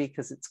board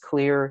because it's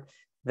clear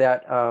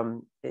that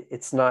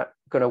it's not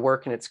going to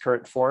work in its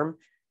current form.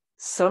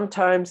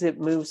 Sometimes it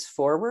moves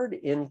forward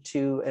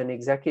into an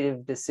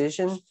executive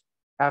decision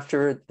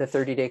after the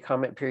 30-day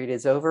comment period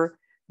is over.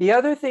 The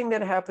other thing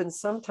that happens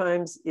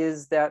sometimes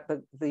is that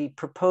the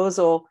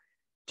proposal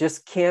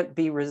just can't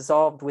be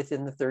resolved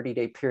within the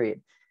 30-day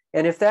period.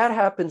 And if that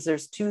happens,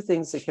 there's 2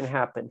 things that can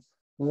happen.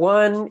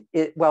 One,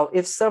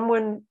 if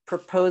someone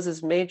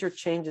proposes major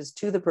changes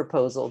to the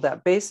proposal,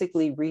 that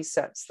basically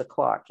resets the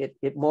clock.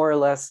 It more or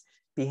less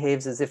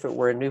behaves as if it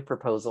were a new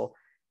proposal,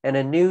 and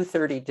a new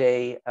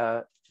 30-day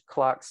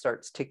clock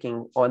starts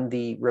ticking on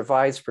the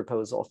revised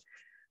proposal.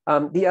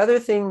 The other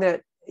thing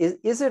that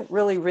isn't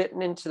really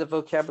written into the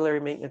vocabulary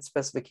maintenance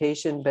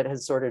specification, but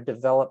has sort of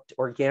developed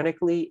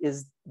organically,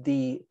 is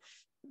the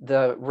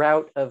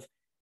route of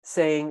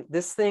saying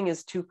this thing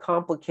is too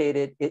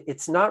complicated.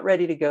 It's not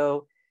ready to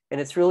go,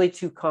 and it's really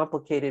too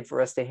complicated for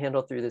us to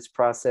handle through this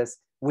process.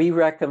 We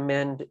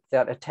recommend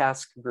that a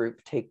task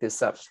group take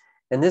this up.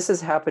 And this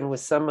has happened with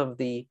some of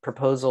the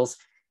proposals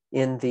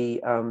in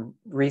the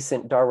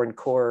recent Darwin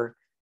Core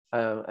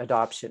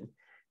adoption.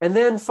 And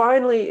then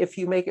finally, if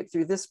you make it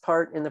through this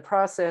part in the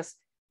process,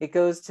 it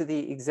goes to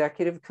the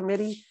executive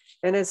committee.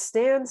 And as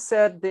Stan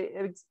said,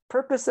 the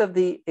purpose of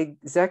the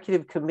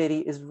executive committee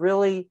is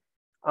really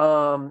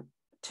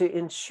to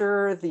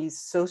ensure the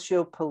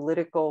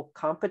socio-political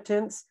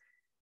competence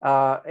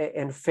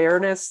and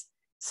fairness.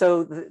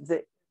 So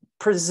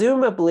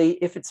presumably,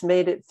 if it's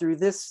made it through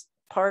this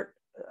part,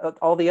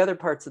 all the other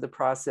parts of the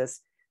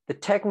process, the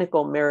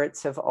technical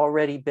merits have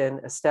already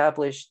been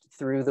established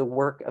through the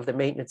work of the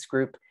maintenance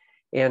group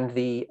and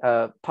the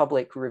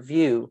public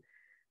review.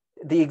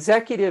 The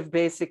executive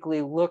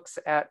basically looks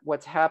at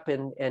what's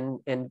happened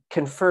and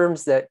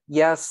confirms that,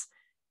 yes,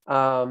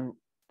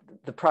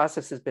 The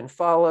process has been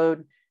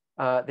followed.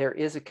 There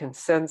is a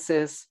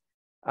consensus,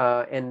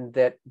 and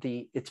that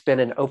it's been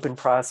an open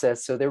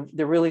process. So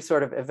they're really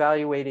sort of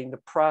evaluating the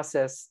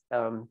process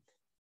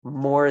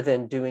more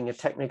than doing a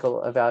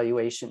technical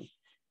evaluation.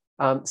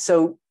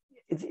 So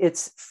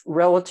it's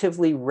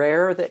relatively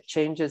rare that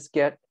changes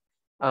get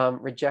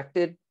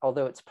rejected,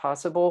 although it's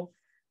possible.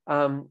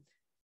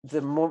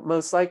 The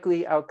most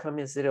likely outcome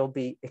is that it'll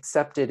be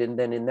accepted, and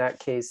then in that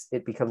case,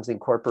 it becomes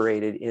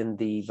incorporated in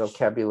the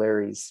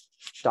vocabularies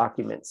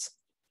documents.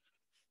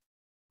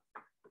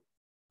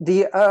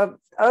 The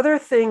other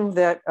thing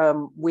that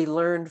we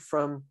learned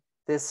from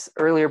this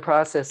earlier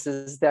process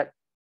is that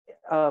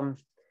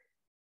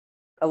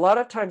a lot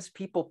of times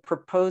people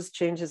propose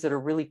changes that are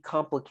really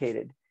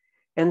complicated.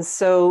 And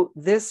so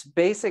this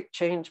basic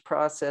change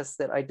process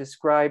that I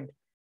described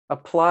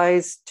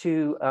applies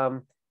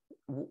to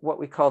what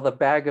we call the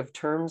bag of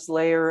terms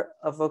layer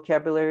of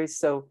vocabularies.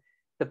 So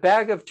the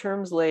bag of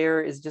terms layer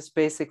is just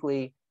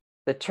basically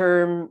the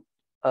term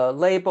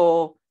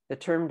label, the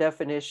term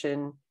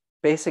definition,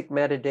 basic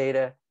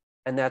metadata,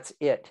 and that's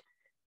it.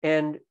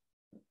 And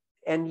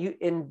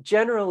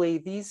generally,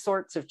 these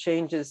sorts of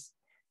changes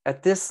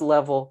at this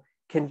level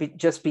can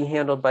just be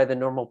handled by the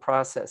normal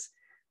process.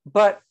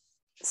 But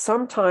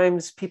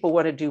sometimes people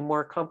want to do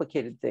more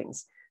complicated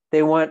things.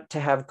 They want to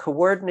have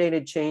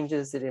coordinated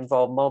changes that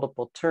involve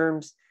multiple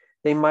terms.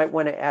 They might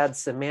want to add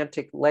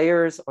semantic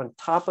layers on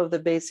top of the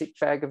basic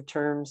bag of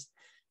terms.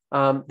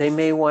 They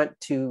may want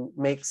to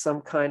make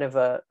some kind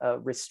of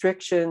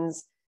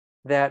restrictions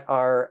that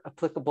are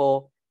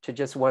applicable to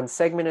just one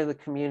segment of the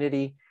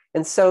community.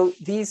 And so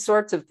these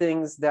sorts of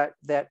things that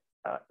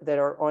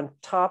are on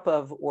top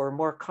of or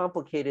more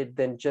complicated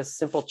than just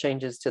simple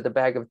changes to the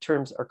bag of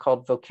terms are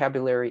called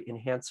vocabulary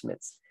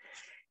enhancements.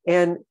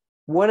 And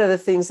one of the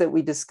things that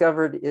we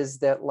discovered is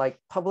that, like,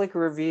 public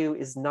review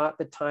is not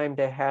the time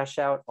to hash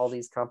out all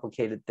these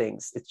complicated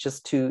things.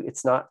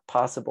 It's not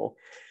possible.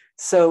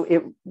 So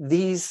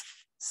these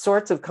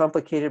sorts of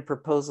complicated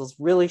proposals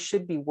really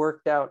should be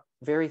worked out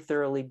very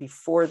thoroughly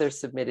before they're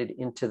submitted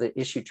into the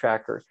issue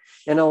tracker.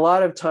 And a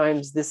lot of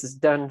times this is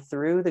done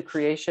through the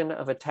creation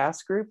of a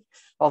task group,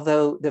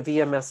 although the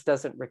VMS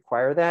doesn't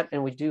require that.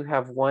 And we do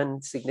have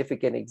one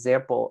significant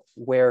example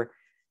where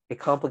a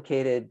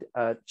complicated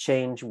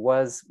change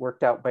was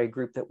worked out by a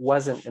group that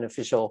wasn't an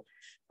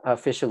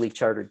officially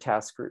chartered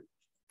task group.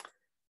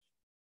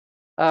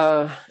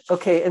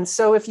 Okay, and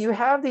so if you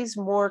have these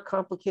more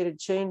complicated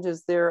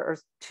changes, there are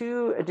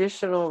two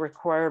additional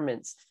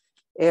requirements.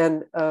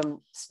 And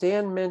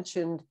Stan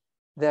mentioned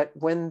that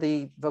when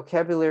the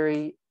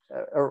vocabulary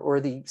or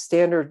the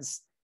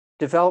standards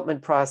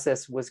development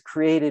process was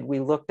created, we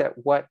looked at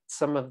what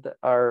some of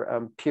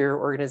our peer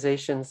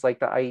organizations like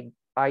the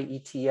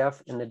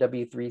IETF and the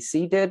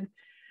W3C did.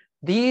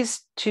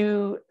 These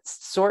two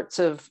sorts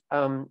of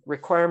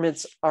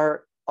requirements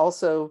are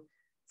also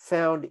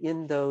found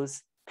in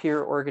those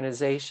peer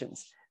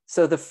organizations.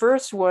 So the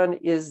first one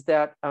is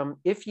that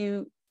if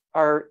you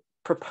are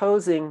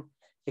proposing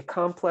a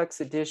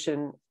complex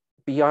addition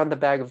beyond the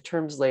bag of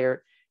terms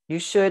layer, you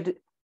should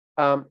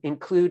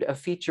include a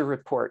feature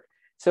report.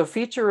 So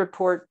feature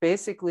report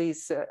basically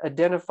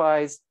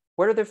identifies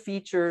what are the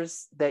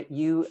features that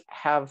you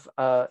have,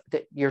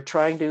 that you're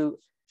trying to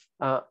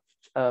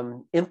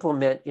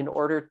implement in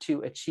order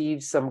to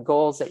achieve some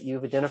goals that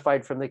you've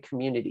identified from the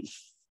community.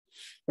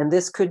 And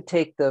this could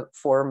take the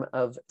form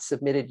of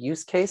submitted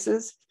use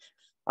cases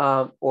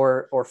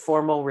or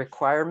formal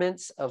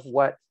requirements of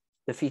what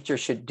the feature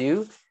should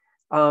do.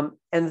 And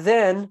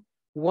then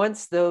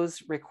once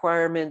those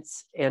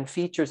requirements and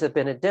features have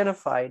been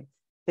identified,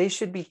 they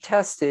should be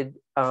tested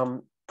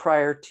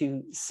prior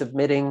to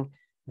submitting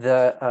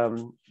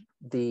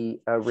the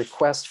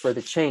request for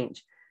the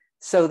change.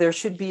 So there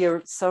should be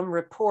some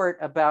report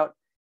about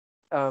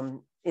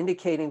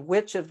indicating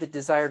which of the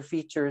desired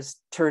features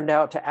turned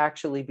out to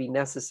actually be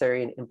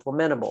necessary and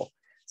implementable.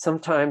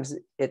 Sometimes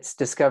it's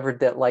discovered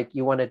that, like,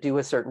 you want to do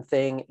a certain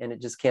thing and it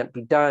just can't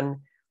be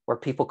done, or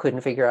people couldn't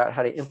figure out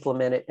how to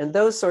implement it. And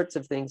those sorts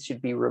of things should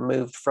be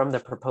removed from the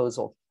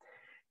proposal.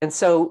 And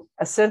so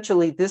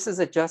essentially, this is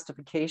a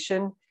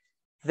justification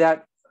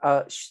that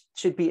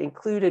should be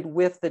included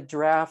with the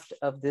draft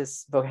of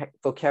this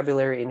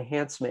vocabulary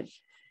enhancement.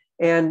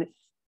 And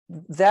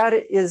that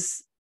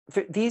is,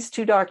 these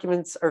two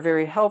documents are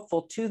very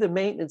helpful to the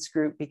maintenance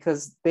group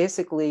because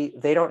basically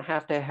they don't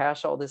have to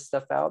hash all this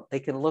stuff out. They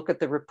can look at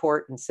the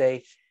report and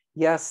say,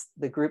 yes,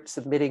 the group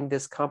submitting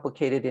this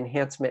complicated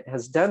enhancement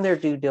has done their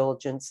due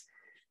diligence.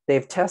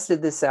 They've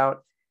tested this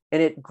out,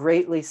 and it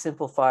greatly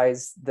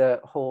simplifies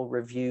the whole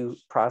review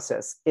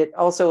process. It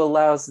also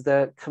allows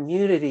the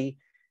community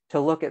to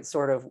look at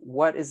sort of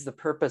what is the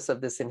purpose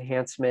of this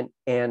enhancement,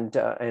 and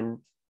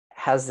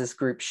has this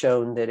group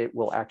shown that it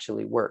will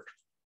actually work.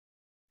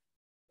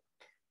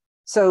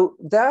 So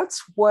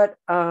that's what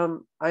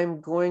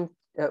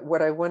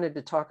what I wanted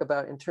to talk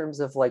about in terms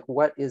of, like,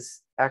 what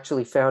is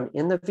actually found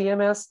in the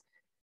VMS.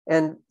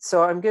 And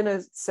so I'm going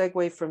to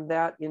segue from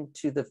that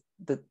into the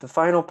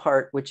final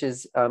part, which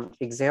is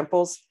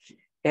examples.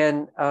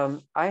 And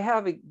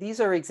these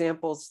are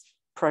examples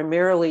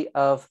primarily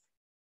of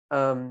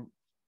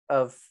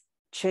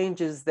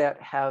changes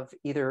that have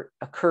either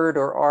occurred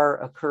or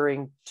are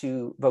occurring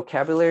to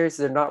vocabularies.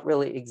 They're not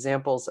really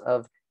examples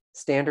of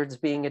standards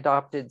being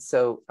adopted.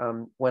 So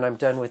when I'm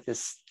done with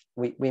this,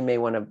 we may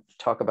want to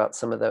talk about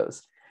some of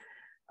those.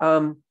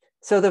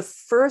 So the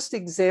first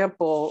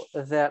example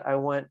that I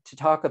want to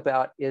talk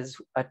about is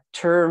a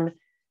term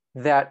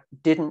that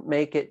didn't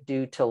make it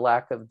due to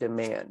lack of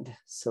demand.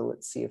 So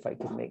let's see if I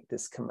can make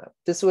this come up.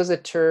 This was a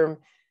term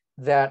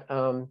that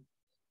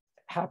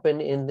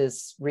happened in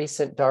this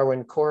recent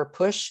Darwin Core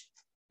push.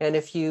 And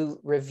if you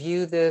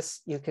review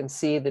this, you can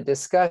see the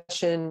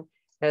discussion,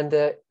 and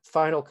the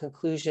final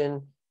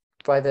conclusion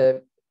by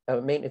the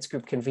maintenance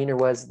group convener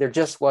was there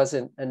just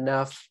wasn't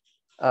enough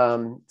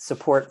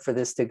support for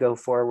this to go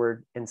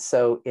forward. And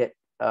so it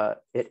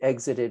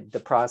exited the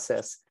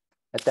process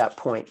at that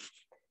point.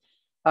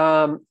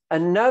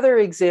 Another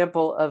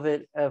example of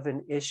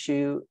an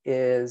issue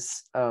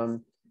is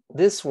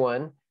this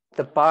one,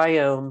 the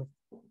biome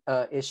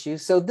issue.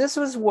 So this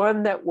was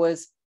one that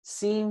was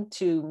seen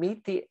to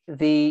meet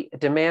the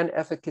demand,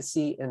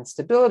 efficacy, and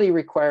stability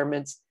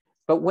requirements.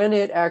 But when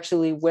it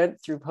actually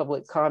went through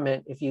public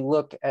comment, if you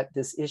look at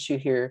this issue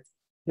here,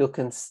 you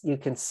can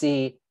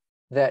see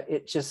that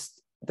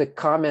the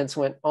comments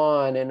went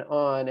on and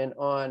on and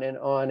on and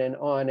on and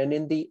on. And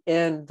in the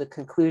end, the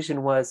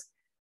conclusion was,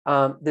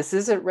 this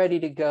isn't ready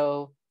to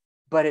go,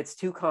 but it's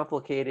too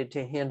complicated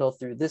to handle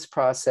through this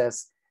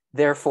process.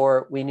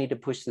 Therefore, we need to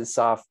push this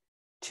off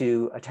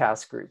to a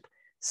task group.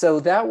 So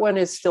that one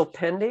is still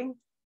pending.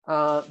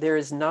 There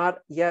is not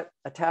yet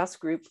a task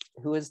group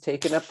who has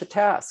taken up the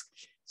task.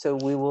 So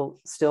we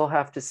will still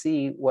have to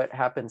see what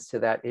happens to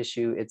that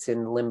issue. It's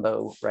in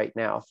limbo right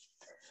now.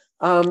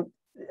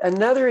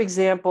 Another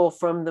example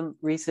from the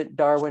recent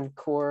Darwin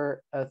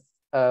Core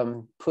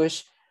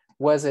push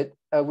was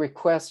a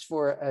request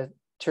for a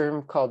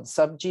term called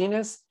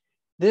subgenus.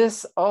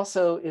 This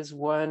also is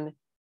one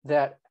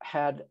that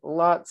had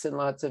lots and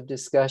lots of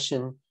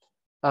discussion.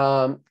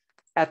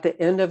 At the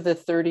end of the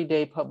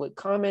 30-day public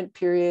comment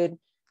period,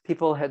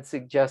 people had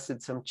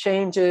suggested some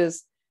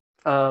changes.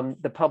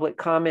 The public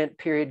comment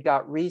period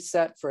got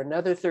reset for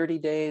another 30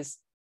 days.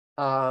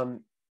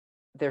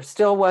 There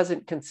still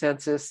wasn't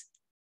consensus.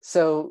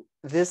 So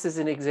this is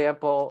an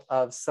example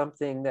of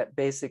something that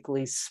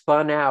basically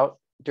spun out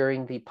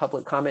during the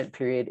public comment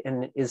period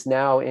and is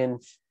now in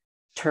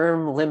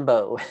term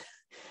limbo,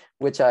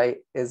 which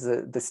is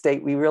the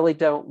state we really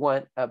don't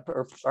want,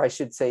 or I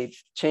should say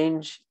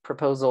change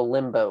proposal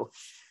limbo.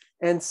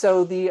 And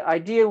so the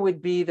idea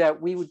would be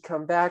that we would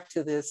come back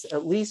to this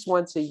at least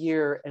once a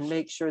year and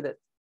make sure that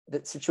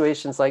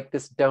situations like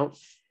this don't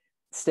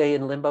stay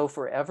in limbo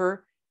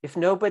forever. If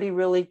nobody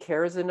really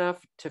cares enough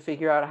to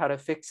figure out how to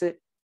fix it,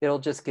 it'll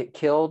just get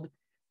killed.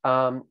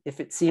 If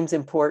it seems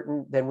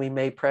important, then we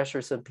may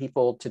pressure some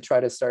people to try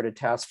to start a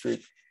task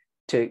group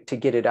to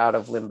get it out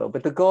of limbo.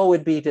 But the goal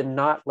would be to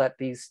not let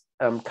these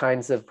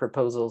kinds of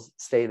proposals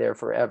stay there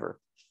forever.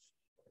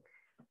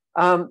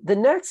 The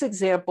next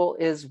example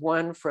is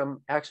one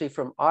from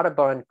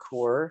Audubon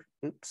Core.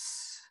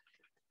 Oops.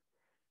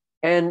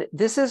 And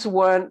this is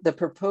the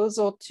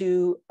proposal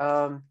to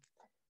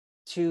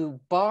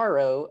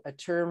borrow a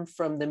term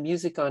from the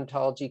music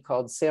ontology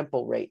called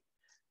sample rate.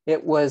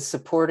 It was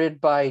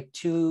supported by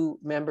 2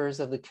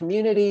 members of the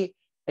community,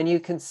 and you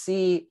can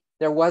see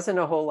there wasn't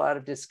a whole lot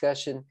of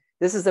discussion.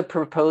 This is a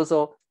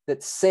proposal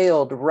that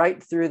sailed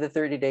right through the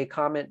 30-day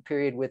comment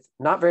period with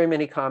not very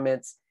many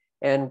comments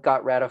and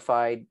got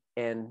ratified,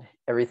 and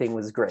everything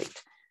was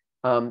great.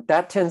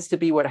 That tends to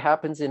be what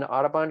happens in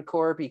Audubon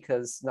Core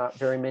because not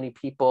very many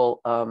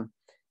people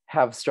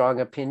have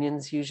strong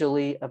opinions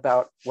usually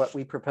about what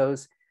we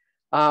propose.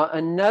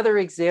 Another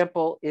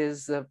example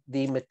is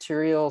the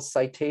material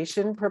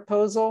citation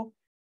proposal.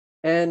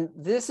 And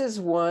this is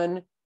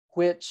one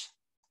which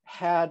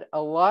had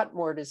a lot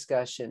more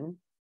discussion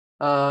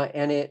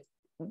and it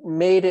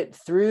made it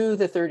through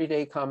the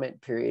 30-day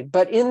comment period.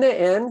 But in the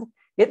end,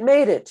 it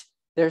made it.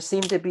 There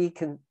seemed to be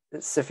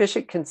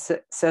sufficient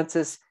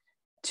consensus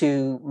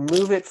to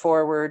move it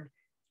forward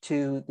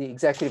to the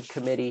executive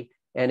committee,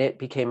 and it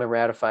became a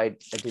ratified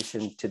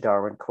addition to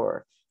Darwin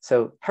Core.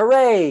 So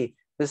hooray!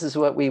 This is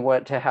what we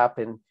want to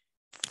happen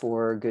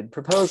for good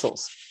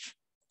proposals.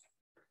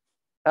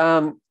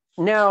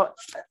 Now,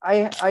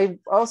 I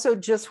also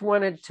just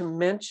wanted to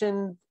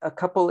mention a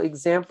couple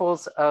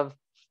examples of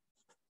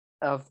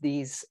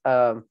these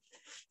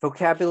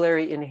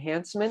vocabulary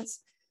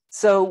enhancements.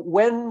 So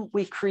when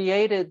we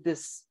created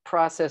this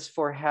process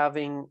for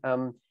having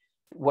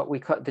what we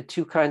call the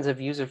 2 kinds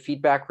of user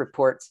feedback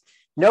reports,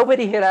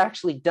 nobody had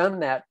actually done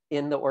that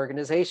in the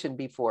organization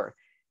before.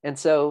 And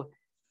so,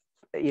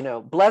 you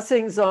know,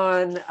 blessings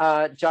on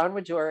John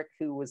Majoric,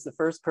 who was the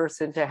first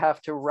person to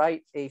have to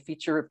write a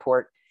feature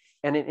report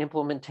and an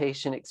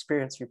implementation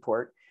experience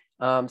report.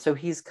 So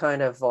he's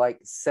kind of like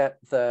set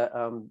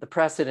the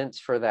precedence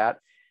for that.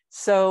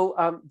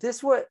 So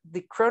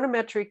the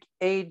chronometric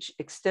age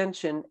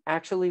extension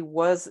actually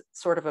was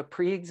sort of a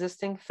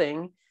pre-existing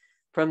thing.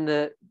 from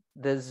the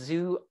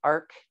Zoo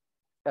Arc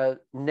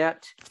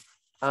net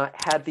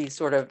had these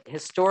sort of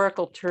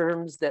historical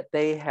terms that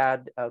they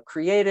had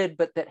created,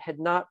 but that had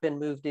not been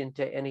moved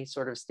into any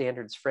sort of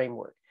standards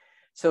framework.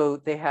 So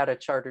they had a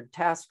chartered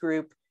task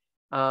group,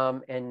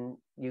 and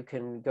you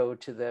can go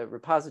to the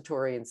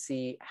repository and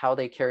see how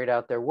they carried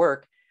out their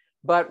work.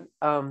 But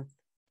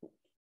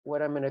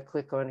what I'm going to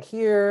click on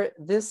here,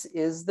 this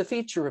is the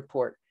feature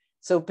report.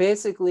 So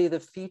basically the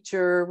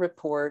feature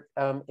report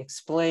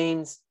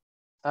explains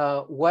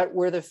what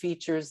were the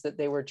features that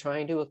they were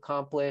trying to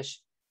accomplish.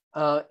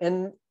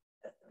 And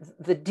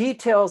the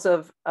details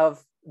of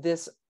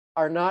this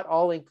are not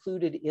all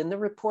included in the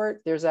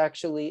report. There's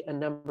actually a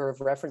number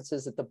of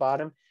references at the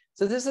bottom.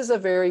 So this is a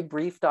very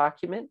brief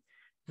document.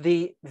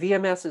 The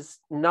VMS is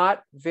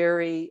not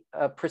very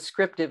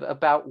prescriptive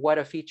about what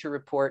a feature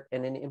report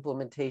and an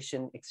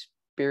implementation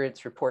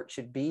experience report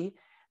should be.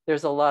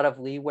 There's a lot of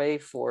leeway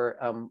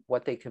for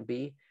what they can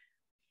be.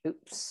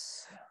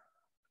 Oops.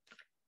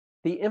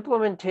 The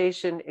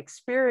implementation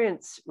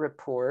experience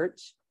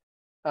report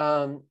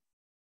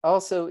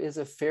also is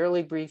a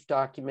fairly brief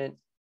document.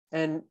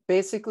 And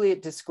basically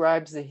it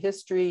describes the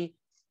history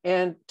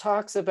and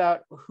talks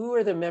about who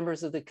are the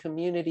members of the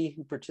community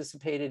who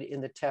participated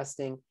in the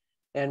testing.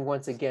 And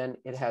once again,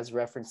 it has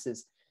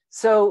references.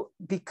 So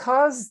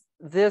because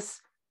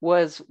this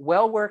was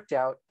well worked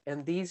out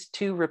and these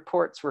two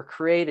reports were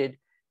created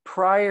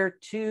prior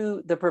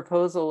to the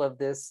proposal of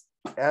this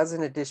as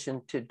an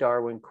addition to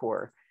Darwin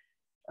Core,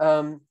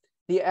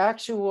 the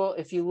actual,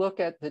 if you look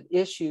at the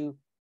issue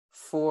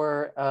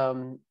for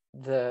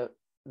the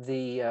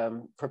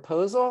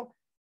proposal,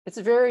 it's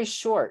very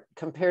short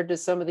compared to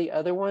some of the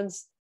other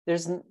ones.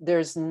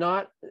 There's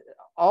not,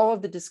 all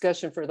of the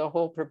discussion for the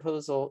whole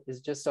proposal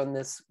is just on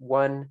this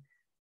one,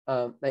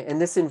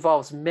 and this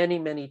involves many,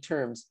 many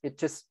terms. It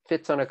just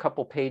fits on a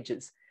couple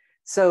pages.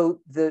 So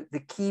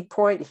the key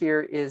point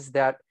here is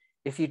that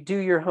if you do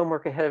your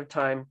homework ahead of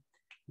time,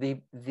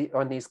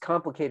 on these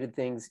complicated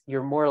things,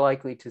 you're more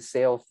likely to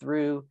sail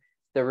through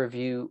the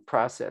review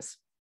process.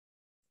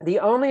 The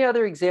only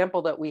other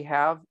example that we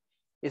have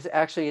is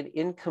actually an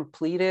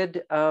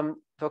incompleted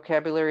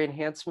vocabulary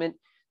enhancement.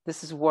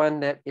 This is one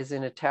that is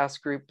in a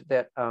task group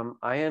that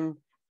I am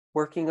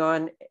working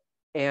on.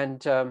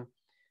 And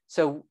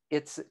so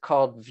it's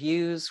called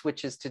Views,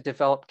 which is to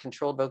develop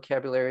controlled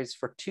vocabularies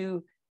for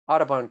two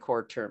Audubon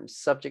core terms,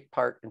 subject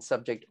part and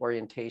subject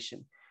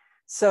orientation.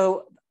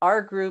 So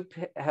our group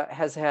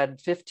has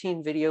had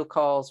 15 video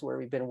calls where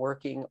we've been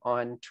working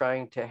on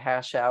trying to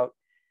hash out,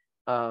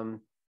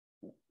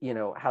 you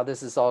know, how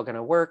this is all going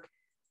to work.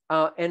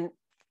 And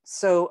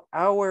so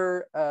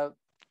our,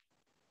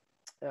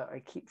 I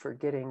keep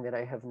forgetting that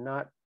I have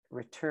not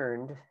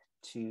returned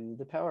to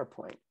the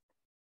PowerPoint.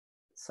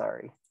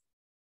 Sorry.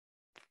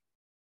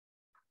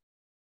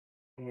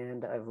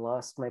 And I've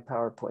lost my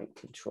PowerPoint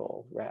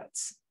control,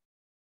 rats.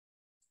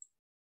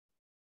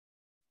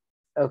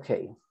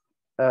 Okay.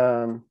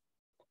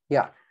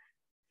 Yeah.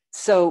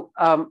 So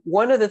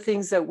one of the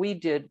things that we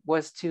did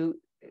was to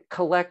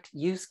collect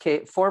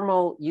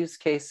formal use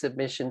case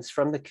submissions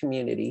from the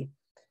community.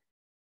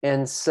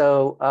 And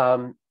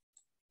so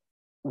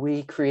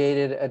we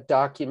created a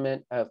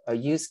document, a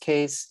use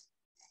case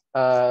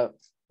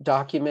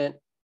document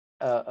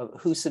of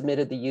who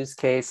submitted the use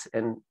case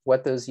and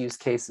what those use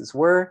cases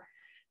were.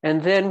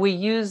 And then we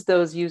used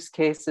those use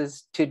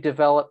cases to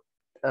develop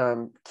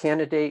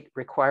candidate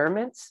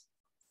requirements.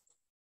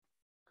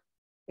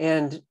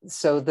 And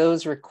so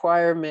those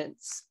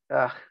requirements,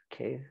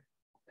 okay,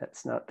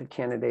 that's not the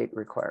candidate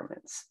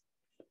requirements.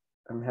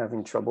 I'm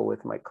having trouble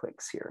with my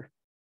clicks here.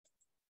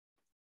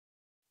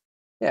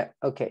 Yeah,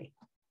 okay.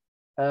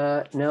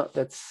 No,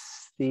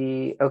 that's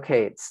the,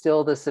 okay, it's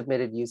still the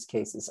submitted use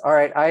cases. All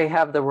right, I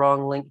have the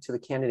wrong link to the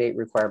candidate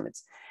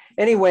requirements.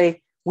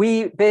 Anyway,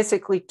 we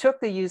basically took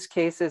the use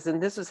cases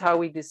and this is how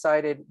we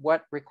decided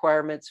what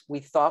requirements we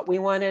thought we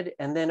wanted.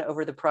 And then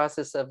over the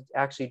process of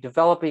actually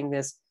developing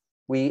this,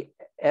 we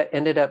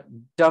ended up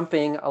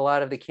dumping a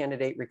lot of the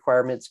candidate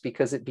requirements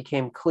because it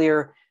became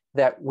clear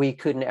that we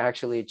couldn't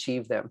actually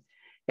achieve them.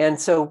 And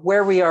so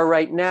where we are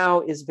right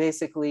now is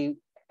basically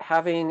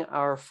having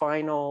our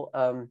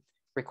final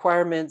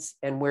requirements,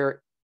 and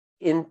we're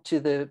into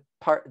the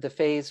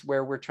phase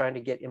where we're trying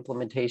to get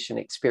implementation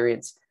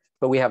experience,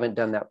 but we haven't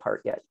done that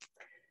part yet.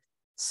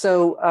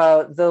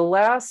 So the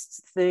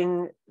last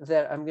thing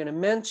that I'm going to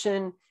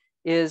mention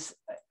is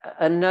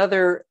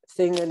another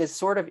thing that is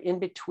sort of in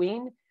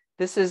between.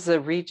 This is the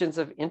regions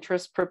of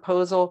interest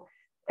proposal.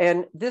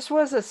 And this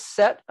was a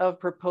set of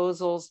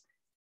proposals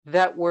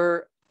that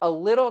were a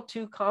little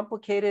too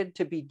complicated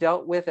to be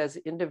dealt with as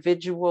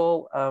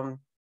individual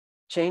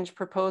change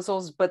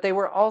proposals, but they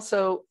were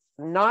also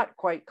not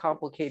quite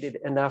complicated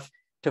enough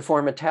to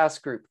form a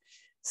task group.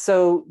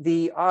 So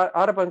the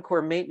Audubon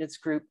Core maintenance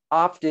group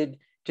opted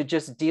to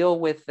just deal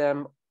with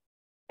them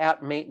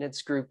at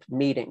maintenance group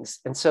meetings.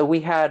 And so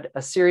we had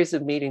a series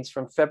of meetings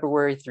from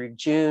February through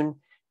June.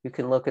 You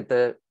can look at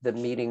the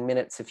meeting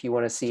minutes if you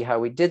want to see how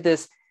we did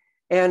this.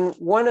 And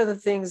one of the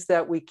things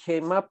that we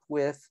came up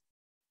with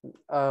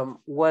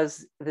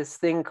was this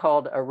thing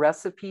called a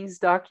recipes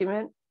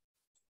document.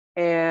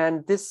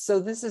 And this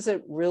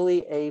isn't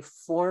really a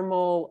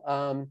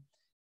formal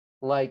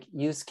like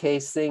use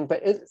case thing,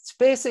 but it's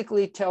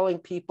basically telling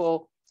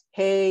people,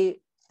 hey,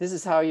 this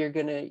is how you're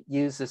going to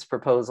use this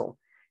proposal.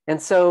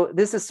 And so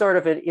this is sort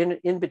of an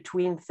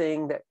in-between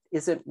thing that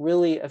isn't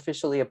really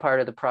officially a part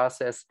of the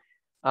process,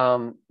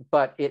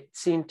 but it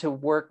seemed to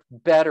work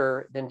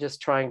better than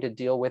just trying to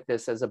deal with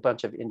this as a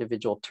bunch of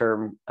individual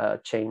term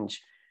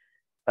change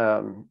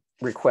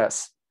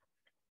requests.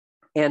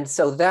 And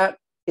so that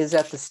is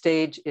at the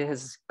stage, it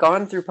has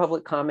gone through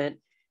public comment.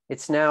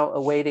 It's now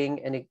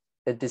awaiting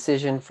a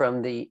decision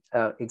from the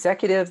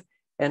executive,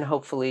 and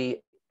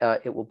hopefully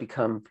it will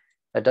become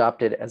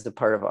adopted as a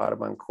part of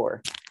Audubon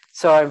Core.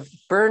 So I've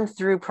burned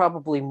through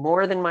probably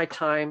more than my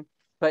time,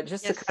 but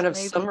just to kind of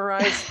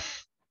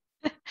summarize.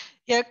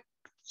 Yeah,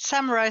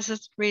 summarize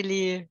it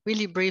really,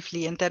 really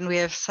briefly, and then we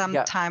have some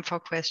time for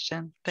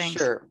questions.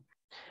 Thanks. Sure.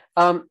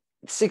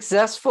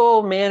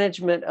 Successful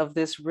management of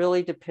this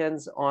really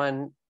depends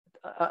on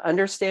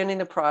understanding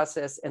the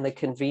process and the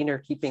convener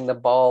keeping the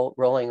ball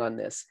rolling on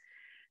this.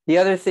 The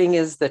other thing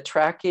is the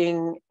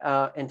tracking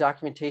and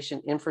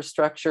documentation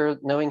infrastructure.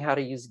 Knowing how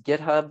to use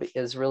GitHub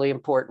is really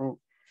important.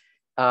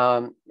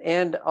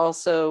 And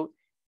also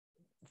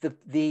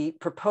the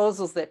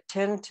proposals that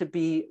tend to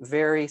be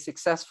very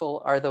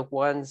successful are the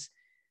ones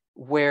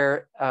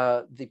where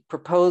the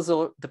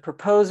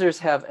proposers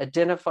have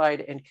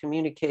identified and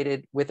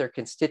communicated with their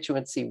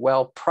constituency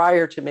well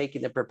prior to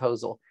making the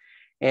proposal,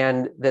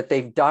 and that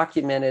they've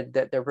documented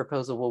that their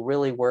proposal will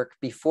really work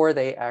before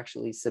they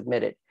actually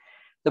submit it.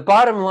 The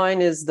bottom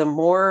line is the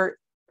more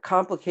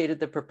complicated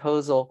the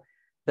proposal,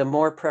 the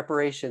more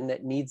preparation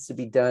that needs to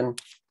be done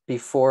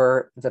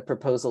before the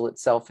proposal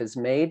itself is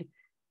made.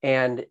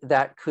 And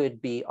that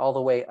could be all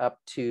the way up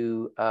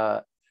to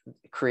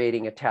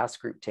creating a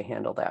task group to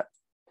handle that.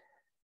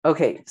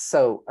 Okay,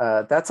 so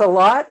that's a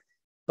lot,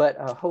 but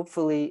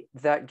hopefully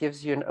that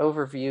gives you an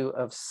overview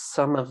of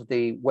some of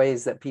the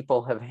ways that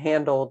people have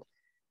handled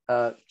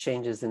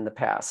changes in the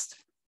past.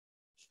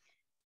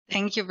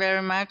 Thank you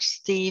very much,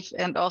 Steve,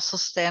 and also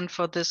Stan,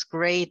 for this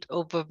great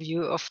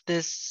overview of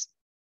this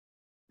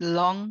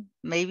long,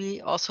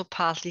 maybe also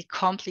partly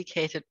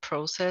complicated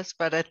process,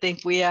 but I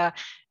think we are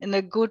in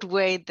a good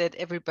way that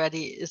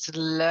everybody is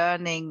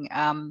learning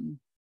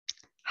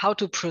how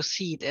to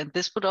proceed. And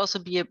this would also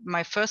be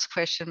my first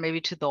question,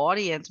 maybe to the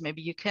audience.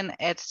 Maybe you can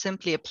add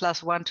simply a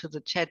 +1 to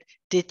the chat.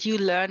 Did you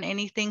learn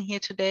anything here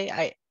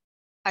today?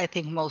 I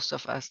think most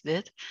of us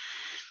did.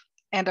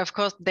 And of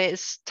course, there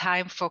is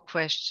time for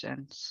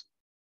questions.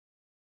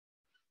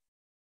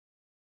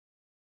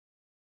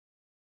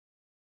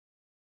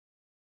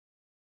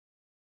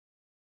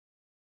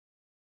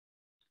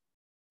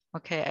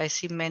 Okay, I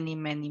see many,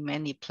 many,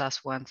 many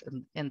 +1s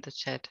in the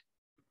chat.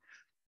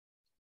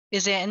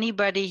 Is there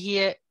anybody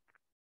here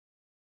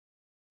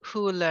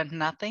who learned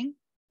nothing?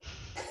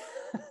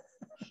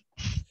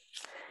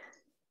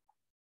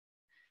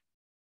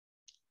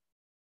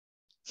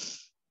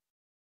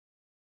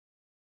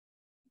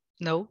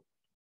 No?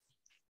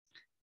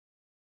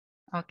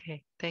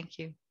 Okay, thank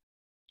you.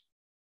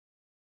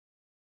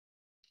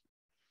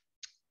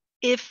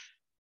 If,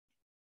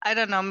 I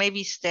don't know,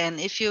 maybe Stan,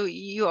 if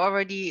you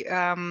already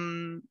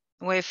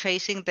were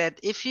facing that,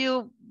 if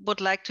you would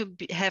like to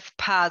have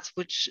parts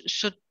which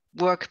should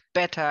work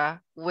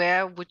better,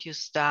 where would you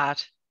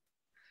start?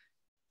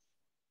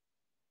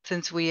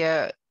 Since we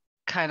are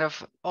kind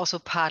of also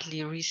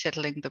partly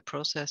resettling the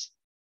process.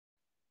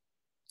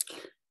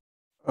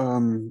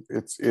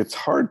 It's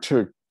hard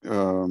to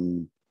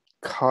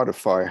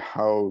codify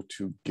how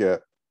to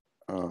get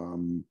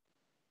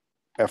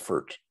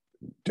effort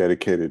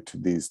dedicated to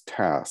these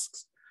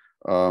tasks.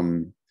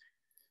 You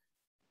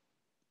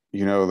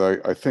know,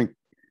 I think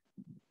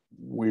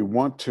we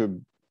want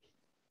to,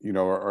 you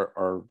know,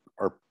 our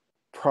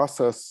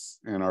process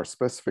and our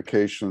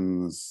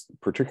specifications,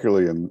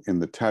 particularly in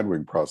the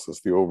TDWG process,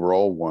 the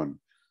overall one,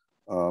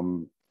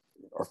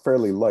 are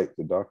fairly light.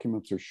 The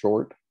documents are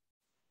short.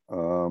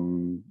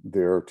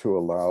 They're to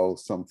allow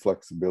some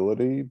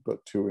flexibility,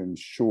 but to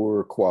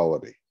ensure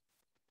quality.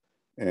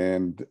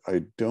 And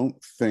I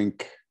don't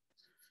think,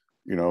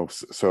 you know,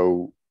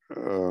 so,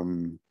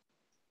 you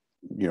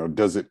know,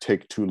 does it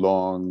take too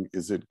long?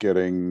 Is it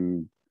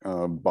getting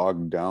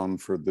bogged down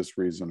for this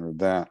reason or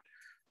that?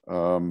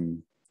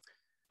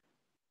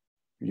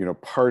 You know,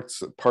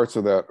 parts of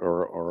that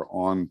are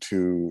on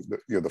to the,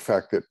 you know, the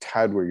fact that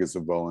TDWG is a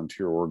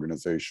volunteer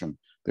organization.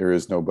 There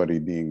is nobody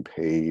being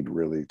paid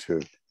really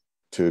to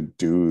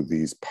do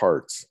these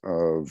parts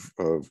of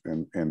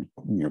and you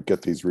know,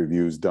 get these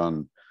reviews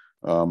done.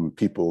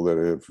 People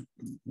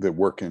that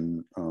work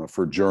in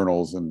for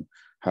journals and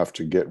have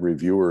to get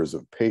reviewers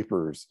of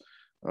papers.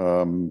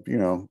 You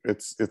know,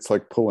 it's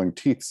like pulling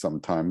teeth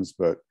sometimes,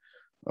 but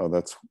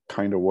that's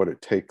kind of what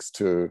it takes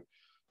to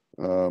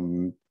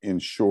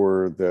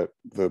ensure that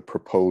the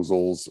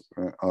proposals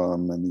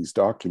and these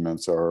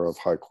documents are of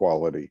high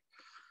quality.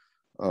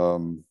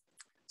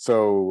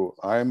 So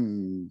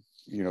I'm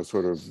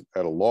sort of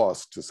at a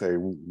loss to say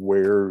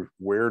where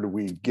do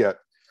we get,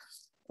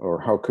 or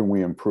how can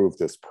we improve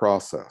this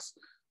process?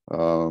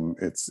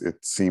 It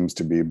seems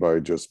to be by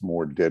just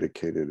more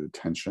dedicated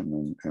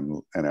attention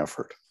and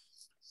effort.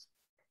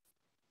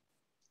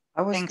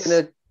 I was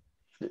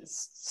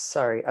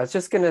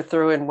just going to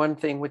throw in one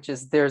thing, which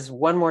is there's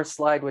one more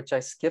slide which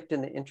I skipped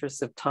in the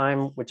interest of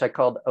time, which I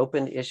called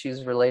open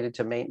issues related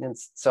to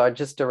maintenance. So I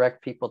just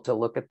direct people to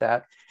look at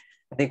that.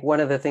 I think one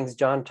of the things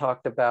John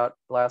talked about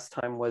last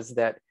time was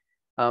that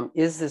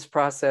is this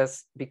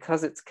process,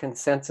 because it's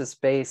consensus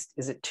based,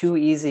 is it too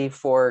easy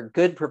for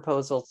good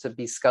proposals to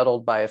be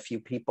scuttled by a few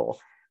people?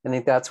 I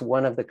think that's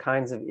one of the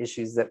kinds of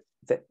issues that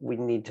we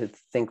need to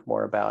think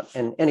more about.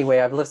 And anyway,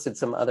 I've listed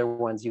some other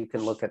ones. You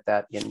can look at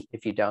that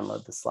if you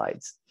download the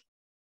slides.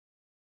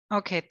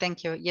 Okay,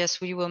 thank you.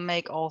 Yes, we will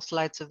make all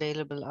slides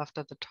available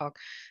after the talk.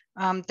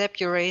 Deb,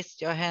 you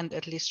raised your hand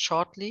at least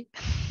shortly.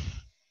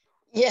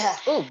 Yeah.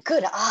 Oh,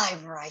 good eye,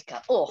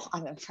 Mareike. Oh,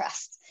 I'm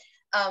impressed.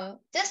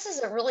 This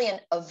is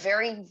a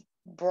very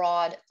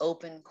broad,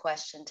 open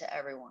question to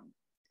everyone.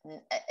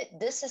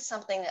 This is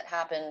something that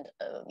happened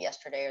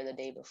yesterday or the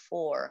day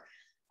before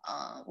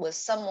with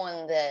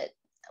someone that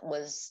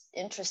was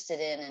interested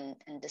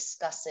in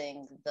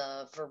discussing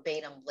the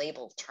verbatim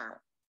label term.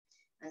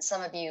 And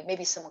some of you,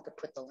 maybe someone could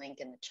put the link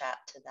in the chat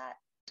to that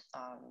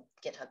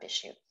GitHub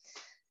issue.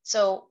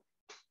 So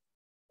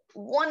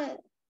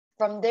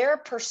from their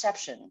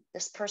perception,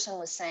 this person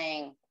was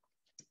saying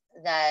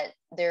that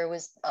there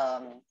was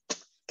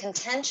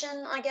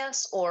contention, I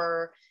guess,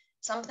 or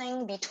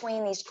something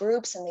between these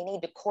groups and they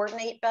need to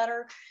coordinate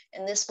better.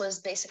 And this was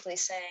basically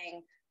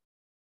saying,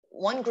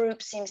 one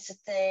group seems to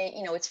say,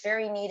 it's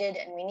very needed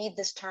and we need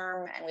this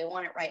term and we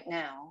want it right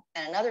now.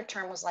 And another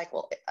term was like,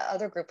 well,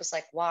 other group was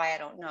like, why? I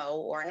don't know.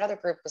 Or another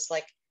group was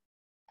like,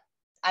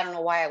 I don't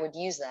know why I would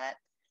use that.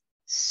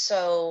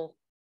 So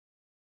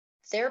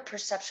their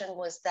perception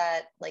was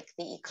that like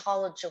the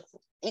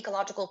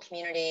ecological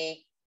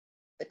community,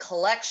 the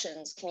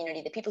collections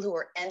community, the people who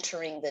are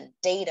entering the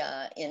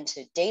data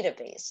into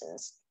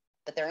databases,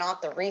 but they're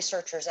not the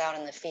researchers out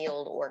in the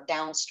field or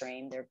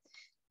downstream, they're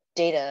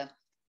data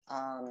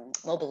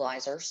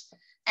mobilizers,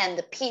 and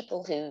the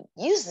people who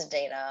use the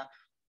data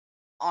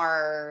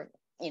are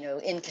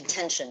in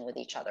contention with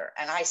each other.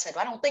 And I said,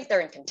 I don't think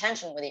they're in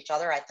contention with each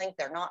other. I think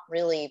they're not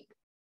really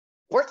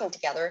working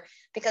together,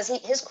 because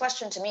his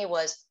question to me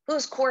was,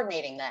 who's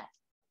coordinating that?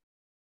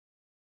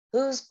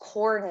 Who's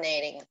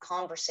coordinating the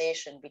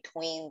conversation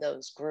between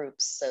those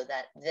groups so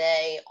that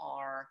they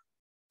are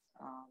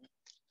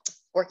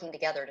working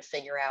together to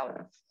figure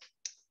out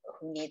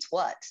who needs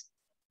what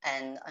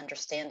and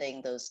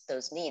understanding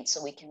those needs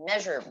so we can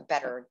measure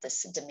better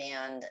this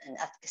demand and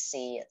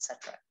efficacy,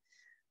 etc.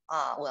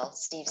 Well,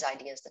 Steve's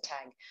idea is the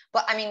tag.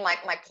 But I mean,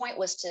 my point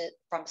was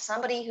from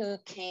somebody who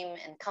came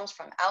and comes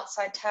from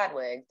outside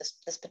TDWG,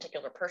 this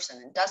particular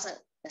person, and doesn't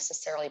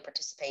necessarily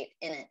participate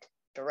in it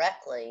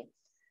directly,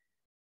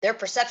 their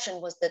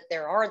perception was that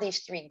there are these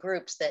three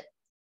groups that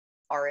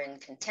are in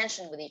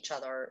contention with each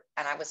other.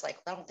 And I was like,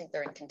 I don't think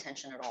they're in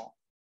contention at all.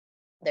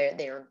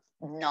 They're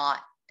not,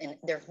 and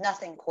there's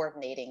nothing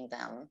coordinating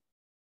them.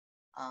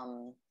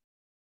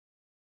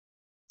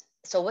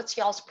 So what's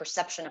y'all's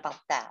perception about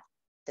that?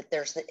 That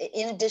there's,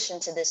 in addition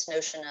to this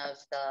notion of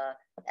the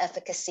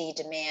efficacy,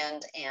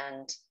 demand,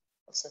 and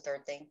what's the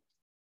third thing?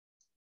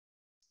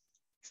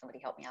 Somebody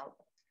help me out.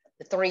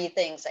 The three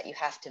things that you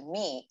have to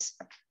meet.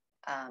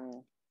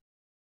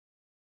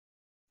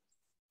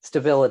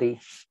 Stability.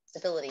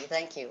 Stability,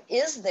 thank you.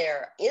 Is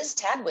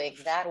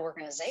TDWG that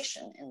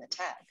organization in the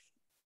tag?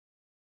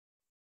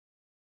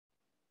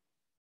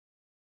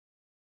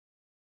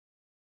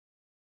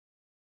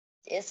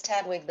 Is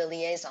TDWG the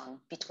liaison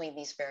between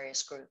these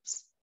various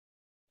groups?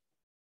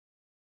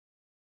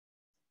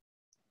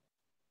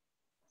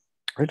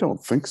 I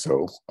don't think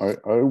so. I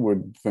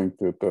would think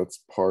that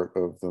that's part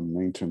of the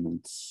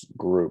maintenance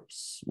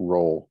group's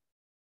role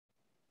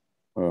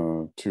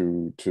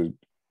to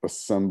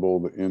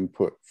assemble the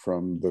input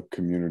from the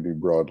community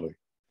broadly.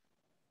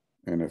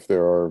 And if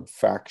there are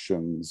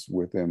factions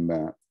within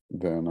that,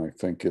 then I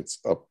think it's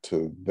up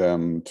to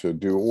them to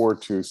do, or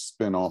to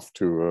spin off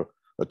to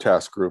a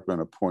task group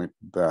and appoint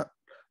that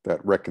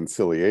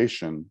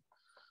reconciliation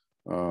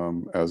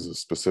as a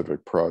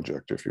specific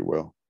project, if you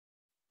will.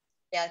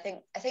 Yeah,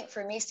 I think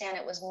for me, Stan,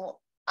 it was more,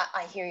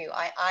 I hear you.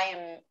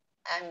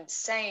 I'm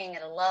saying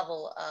at a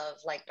level of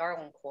like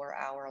Darwin Core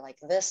Hour, like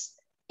this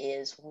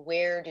is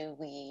where do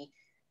we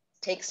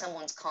take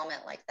someone's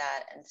comment like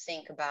that and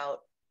think about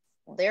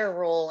their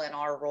role and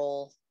our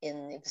role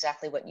in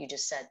exactly what you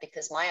just said.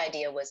 Because my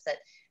idea was that,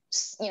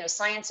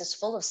 science is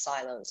full of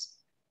silos,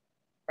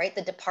 right?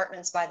 The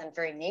departments by their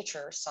very nature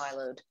are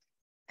siloed.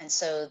 And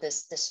so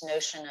this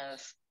notion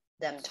of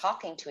them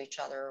talking to each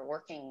other,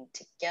 working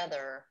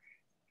together,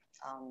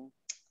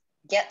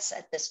 gets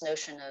at this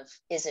notion of,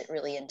 is it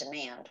really in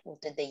demand? Well,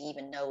 did they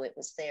even know it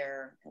was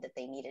there and that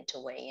they needed to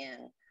weigh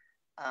in?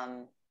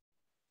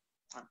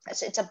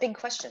 It's a big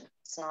question.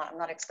 I'm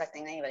not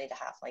expecting anybody to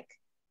have like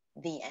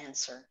the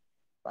answer,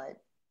 but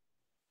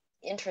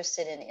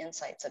interested in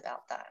insights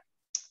about that.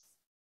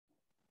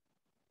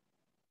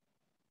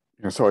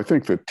 Yeah, so I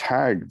think the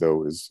tag,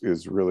 though,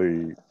 is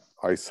really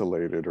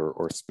isolated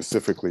or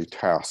specifically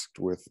tasked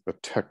with a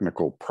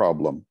technical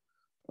problem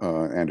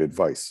and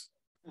advice.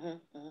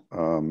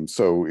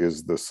 So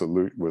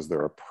was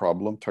there a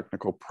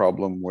technical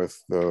problem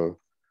with the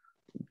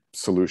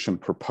solution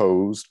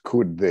proposed?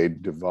 Could they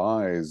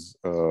devise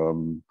a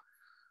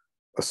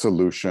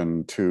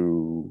solution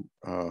to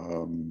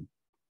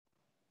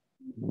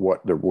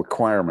what the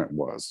requirement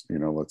was?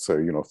 Let's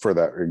say, for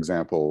that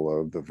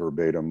example of the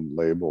verbatim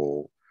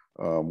label,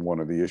 one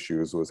of the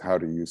issues was how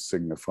do you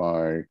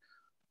signify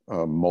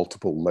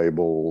multiple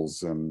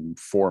labels and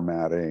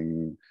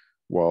formatting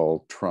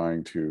while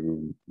trying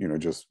to,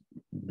 just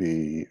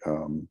be,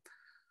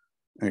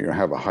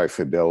 have a high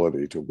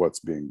fidelity to what's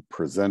being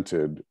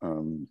presented.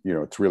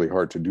 It's really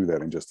hard to do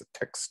that in just a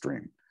text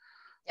stream.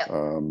 Yep.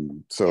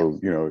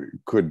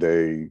 Could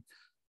they,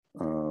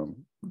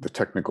 the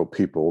technical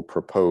people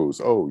propose,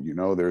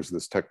 there's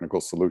this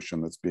technical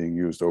solution that's being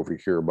used over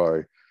here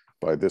by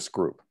this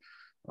group.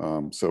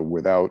 So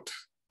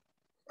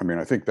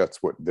I think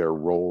that's what their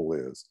role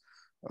is.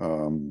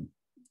 And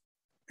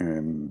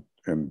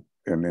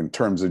in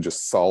terms of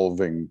just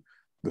solving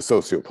the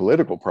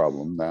socio-political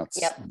problem, that's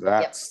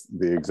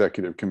the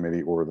executive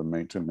committee or the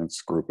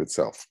maintenance group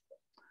itself.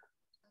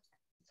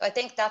 I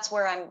think that's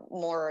where I'm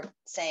more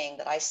saying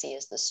that I see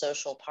as the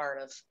social part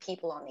of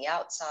people on the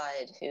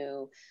outside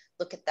who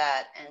look at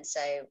that and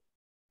say,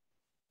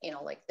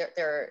 like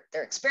their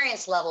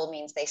experience level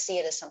means they see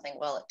it as something,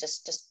 well,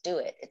 just do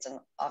it. It's an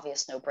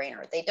obvious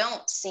no-brainer. They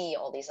don't see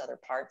all these other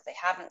parts. They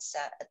haven't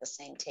sat at the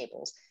same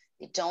tables.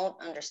 They don't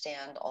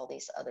understand all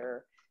these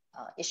other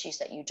issues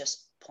that you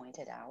just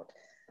pointed out.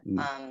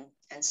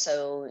 And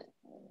so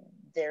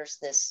there's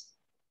this,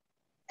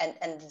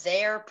 and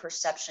their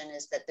perception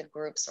is that the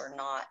groups are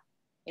not,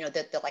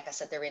 that like I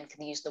said, they're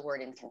use the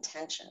word in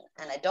contention.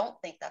 And I don't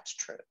think that's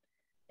true.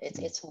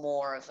 It's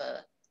more of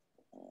a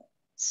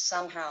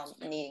somehow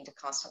needing to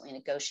constantly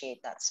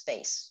negotiate that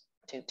space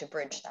to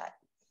bridge that.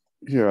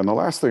 Yeah, and the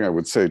last thing I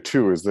would say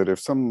too is that if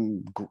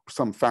some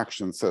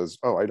faction says,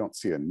 I don't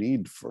see a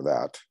need for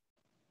that,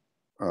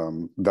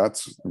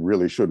 that's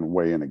really shouldn't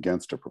weigh in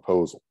against a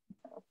proposal,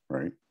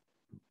 right?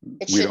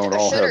 It should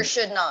or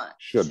should not.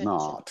 Should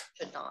not.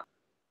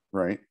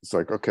 Right? It's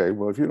like, okay,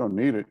 well, if you don't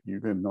need it, you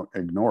can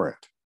ignore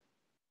it.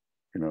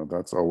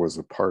 That's always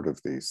a part of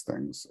these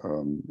things.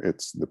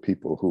 It's the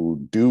people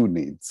who do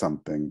need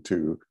something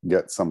to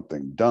get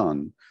something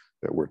done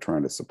that we're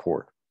trying to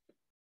support.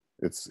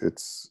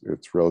 It's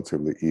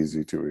relatively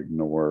easy to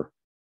ignore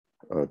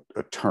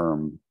a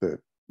term that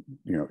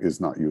is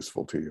not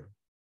useful to you.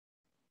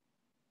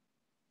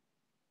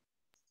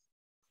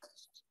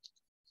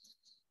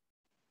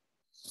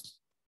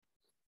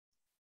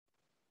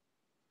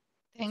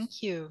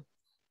 Thank you.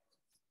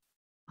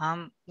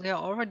 We are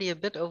already a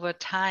bit over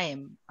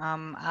time.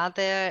 Are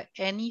there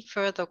any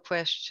further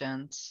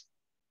questions?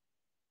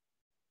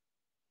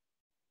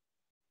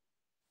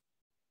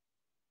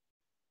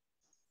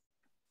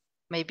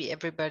 Maybe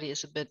everybody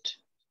is a bit,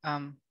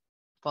 of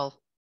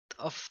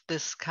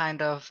this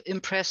kind of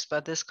impressed by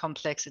this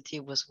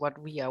complexity with what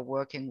we are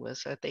working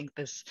with. I think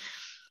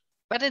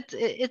but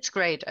it's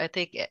great. I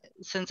think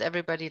since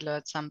everybody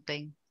learned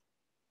something.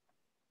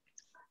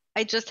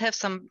 I just have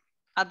some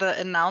other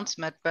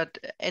announcement, but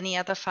any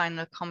other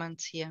final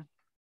comments here?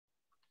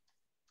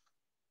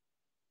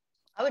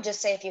 I would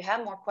just say, if you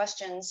have more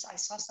questions, I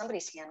saw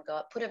somebody's hand go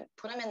up, put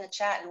them in the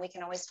chat and we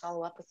can always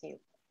follow up with you.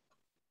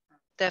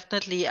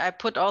 Definitely. I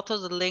put also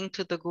the link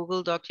to the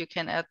Google Doc. You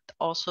can add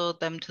also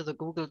them to the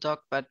Google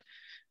Doc, but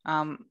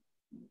I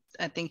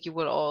think you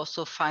will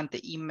also find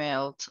the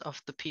emails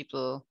of the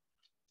people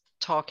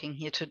talking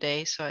here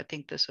today. So I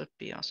think this would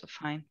be also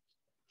fine.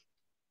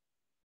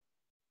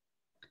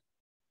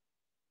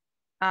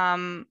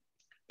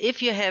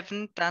 If you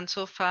haven't done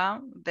so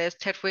far, there's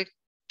TEDWG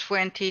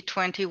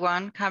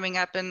 2021 coming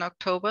up in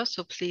October,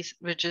 so please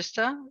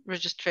register.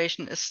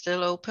 Registration is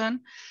still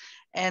open.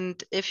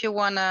 And if you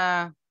want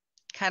to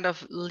kind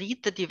of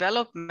lead the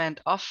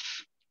development of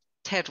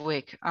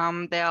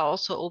TEDWG, there are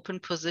also open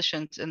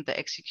positions in the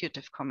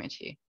executive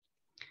committee.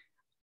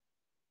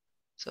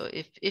 So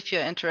if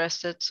you're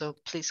interested, so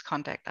please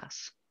contact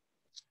us.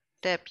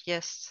 Deb,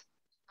 yes.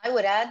 I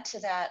would add to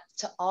that,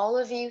 to all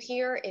of you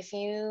here, if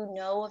you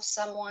know of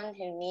someone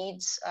who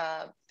needs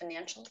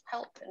financial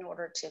help in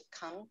order to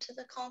come to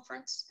the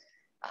conference,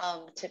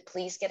 to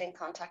please get in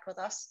contact with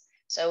us.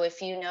 So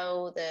if you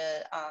know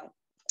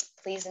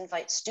please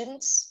invite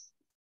students,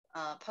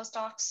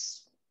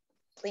 postdocs,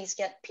 please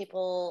get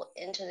people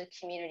into the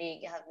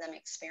community, have them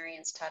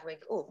experience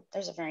TDWG. Oh,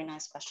 there's a very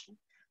nice question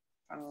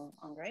from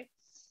Andre.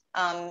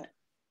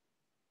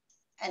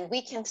 And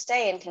we can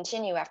stay and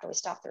continue after we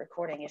stop the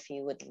recording if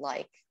you would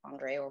like,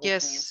 Andre, or we can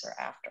answer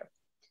after.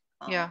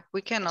 Yeah,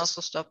 we can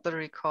also stop the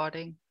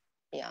recording.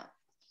 Yeah.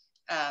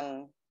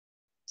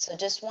 So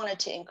just wanted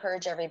to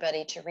encourage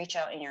everybody to reach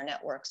out in your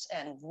networks,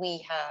 and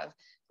we have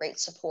great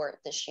support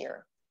this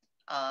year.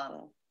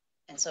 And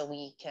so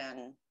we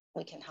can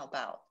we can help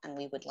out, and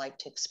we would like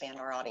to expand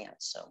our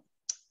audience. So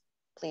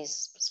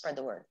please spread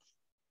the word.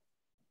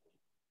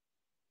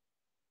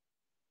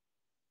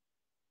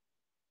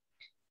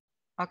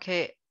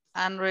 Okay,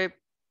 Andre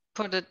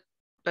put it,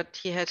 but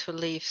he had to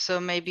leave. So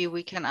maybe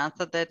we can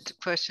answer that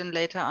question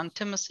later on.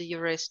 Timothy, you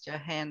raised your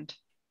hand.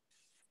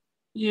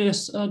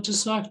 Yes, I'd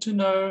just like to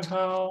know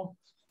how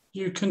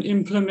you can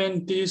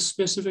implement these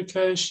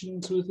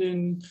specifications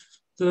within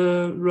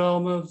the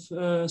realm of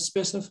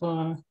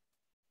specifier,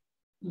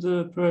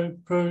 the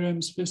program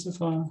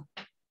specifier,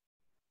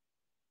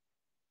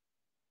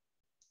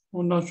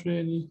 or not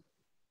really.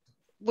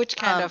 Which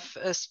kind of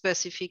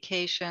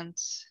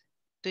specifications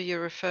do you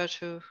refer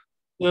to?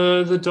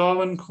 The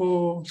Darwin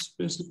Core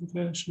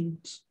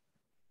specifications.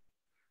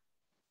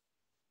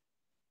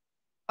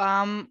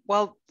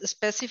 Well,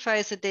 Specify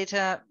is a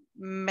data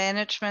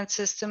management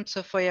system,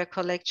 so for your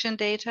collection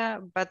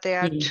data, but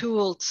there are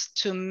tools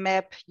to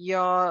map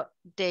your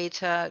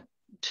data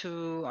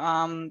to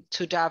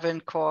Darwin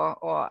Core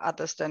or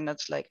other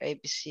standards like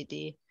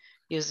ABCD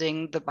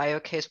using the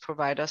BioCase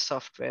provider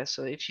software.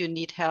 So if you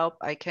need help,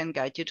 I can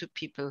guide you to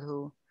people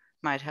who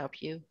might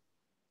help you.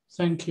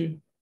 Thank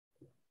you.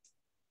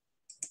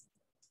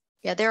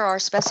 Yeah, there are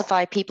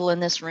Specify people in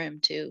this room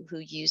too who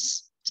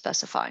use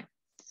Specify.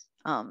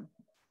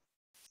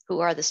 Who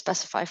are the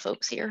Specify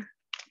folks here?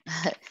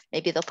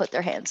 Maybe they'll put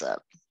their hands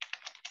up.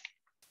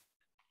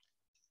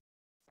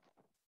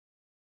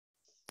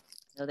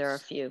 No, there are a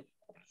few.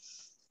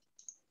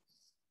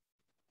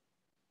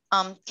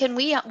 Can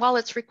we, while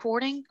it's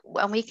recording,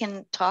 and we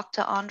can talk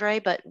to Andre,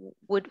 but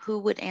who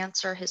would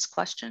answer his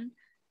question?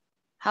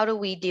 How do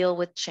we deal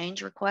with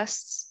change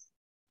requests,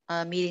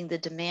 meeting the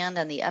demand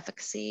and the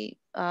efficacy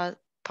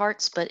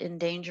parts, but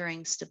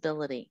endangering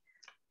stability?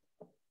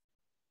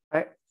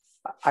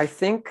 I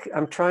think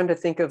I'm trying to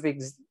think of,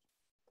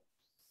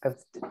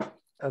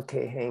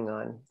 okay, hang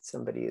on.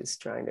 Somebody is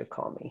trying to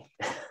call me.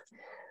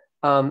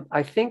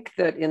 I think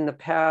that in the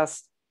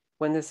past,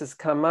 when this has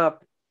come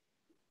up,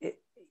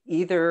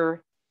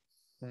 either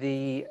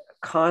the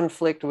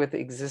conflict with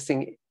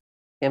existing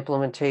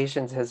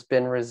implementations has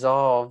been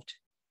resolved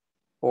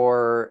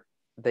or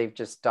they've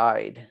just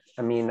died.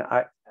 I mean,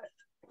 I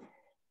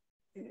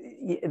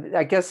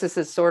guess this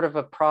is sort of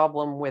a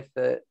problem with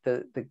the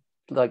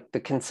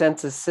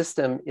consensus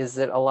system, is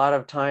that a lot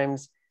of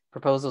times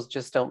proposals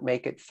just don't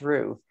make it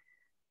through.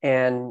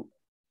 And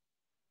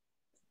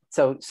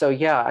so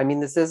yeah, I mean,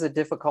 this is a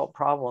difficult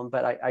problem,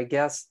 but I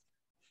guess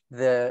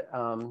the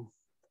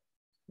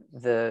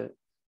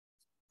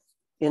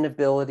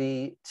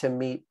inability to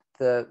meet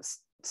the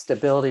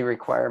stability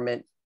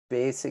requirement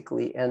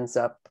basically ends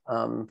up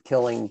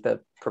killing the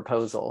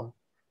proposal.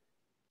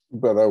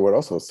 But I would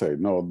also say,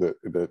 no,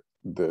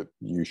 that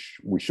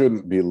we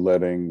shouldn't be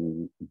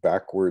letting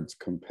backwards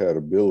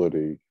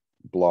compatibility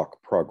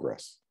block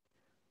progress.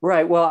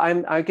 Right. Well,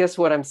 I guess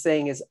what I'm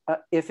saying is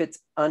if it's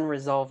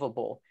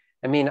unresolvable,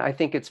 I mean, I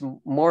think it's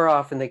more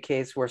often the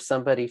case where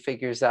somebody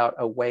figures out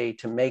a way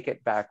to make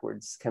it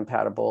backwards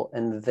compatible,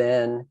 and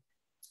then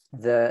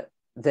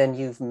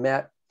you've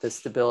met the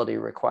stability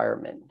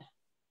requirement.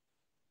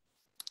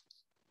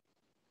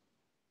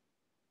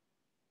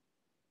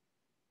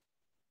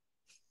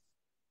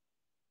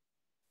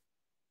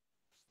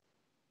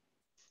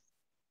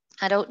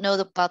 I don't know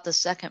about the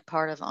second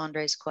part of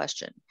Andre's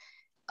question.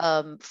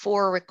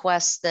 For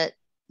requests that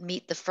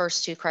meet the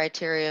first two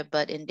criteria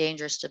but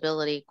endanger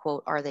stability,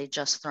 quote, are they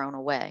just thrown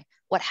away?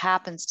 What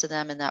happens to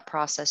them in that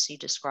process you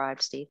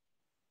described, Steve?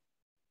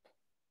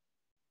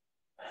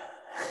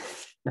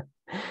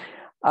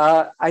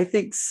 I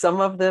think some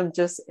of them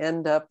just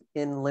end up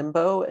in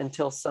limbo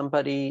until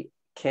somebody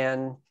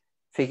can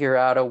figure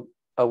out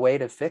a way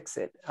to fix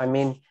it. I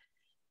mean,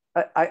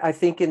 I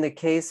think in the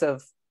case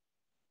of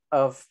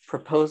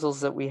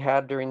proposals that we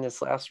had during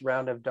this last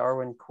round of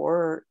Darwin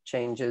Core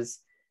changes,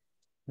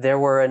 there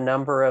were a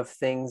number of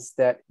things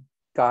that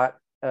got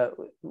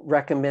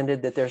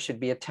recommended that there should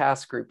be a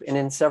task group. And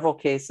in several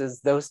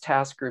cases, those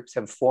task groups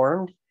have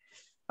formed,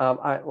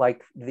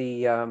 like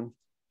the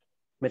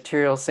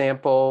material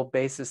sample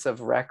basis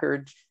of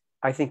record.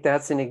 I think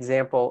that's an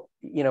example.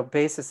 You know,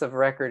 basis of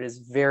record is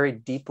very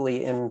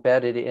deeply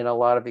embedded in a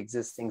lot of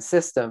existing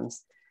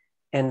systems.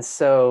 And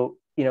so,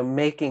 you know,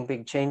 making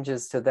big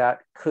changes to that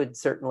could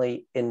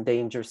certainly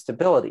endanger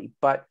stability.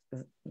 But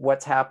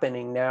what's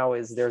happening now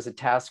is there's a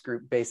task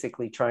group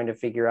basically trying to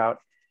figure out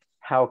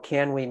how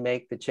can we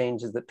make the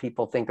changes that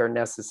people think are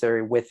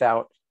necessary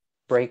without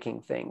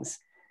breaking things.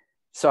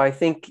 So I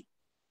think,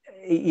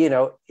 you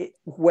know,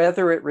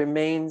 whether it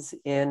remains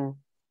in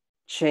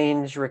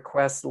change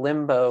request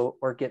limbo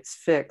or gets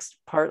fixed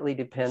partly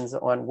depends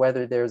on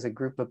whether there's a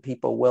group of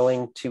people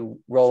willing to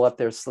roll up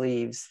their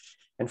sleeves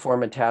and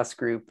form a task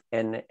group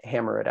and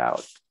hammer it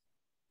out.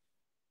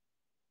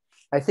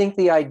 I think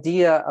the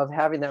idea of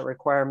having that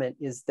requirement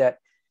is that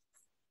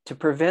to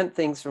prevent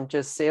things from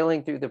just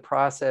sailing through the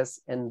process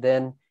and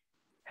then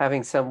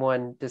having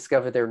someone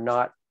discover they're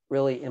not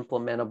really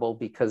implementable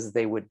because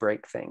they would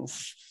break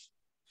things.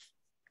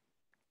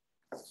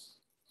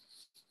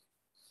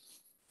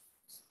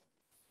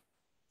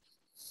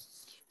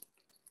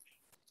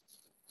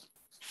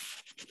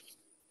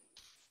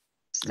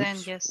 Stan,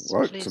 Oops. yes,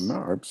 What? please.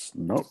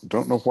 No,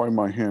 don't know why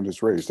my hand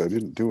is raised. I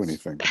didn't do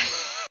anything.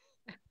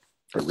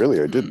 I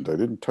didn't. I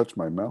didn't touch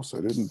my mouse.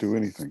 I didn't do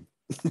anything.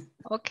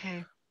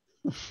 Okay.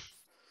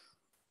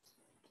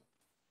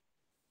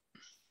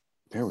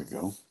 There we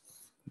go.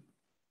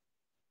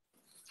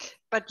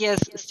 But yes,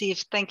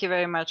 Steve, thank you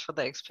very much for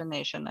the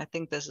explanation. I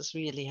think this is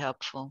really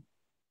helpful.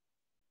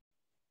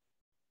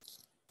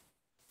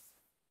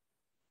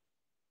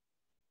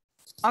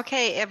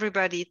 Okay,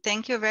 everybody,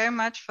 thank you very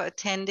much for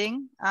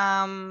attending.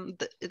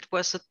 It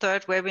was the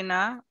third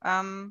webinar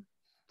from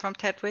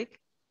TDWG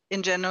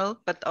in general,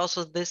 but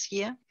also this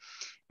year.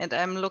 And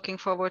I'm looking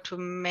forward to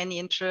many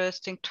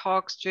interesting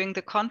talks during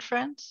the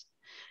conference,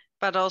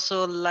 but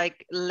also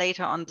like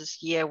later on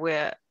this year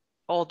where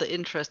all the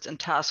interest and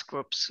task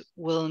groups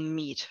will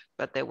meet,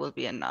 but there will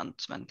be an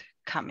announcement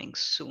coming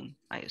soon,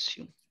 I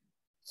assume.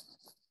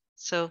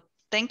 So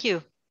thank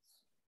you.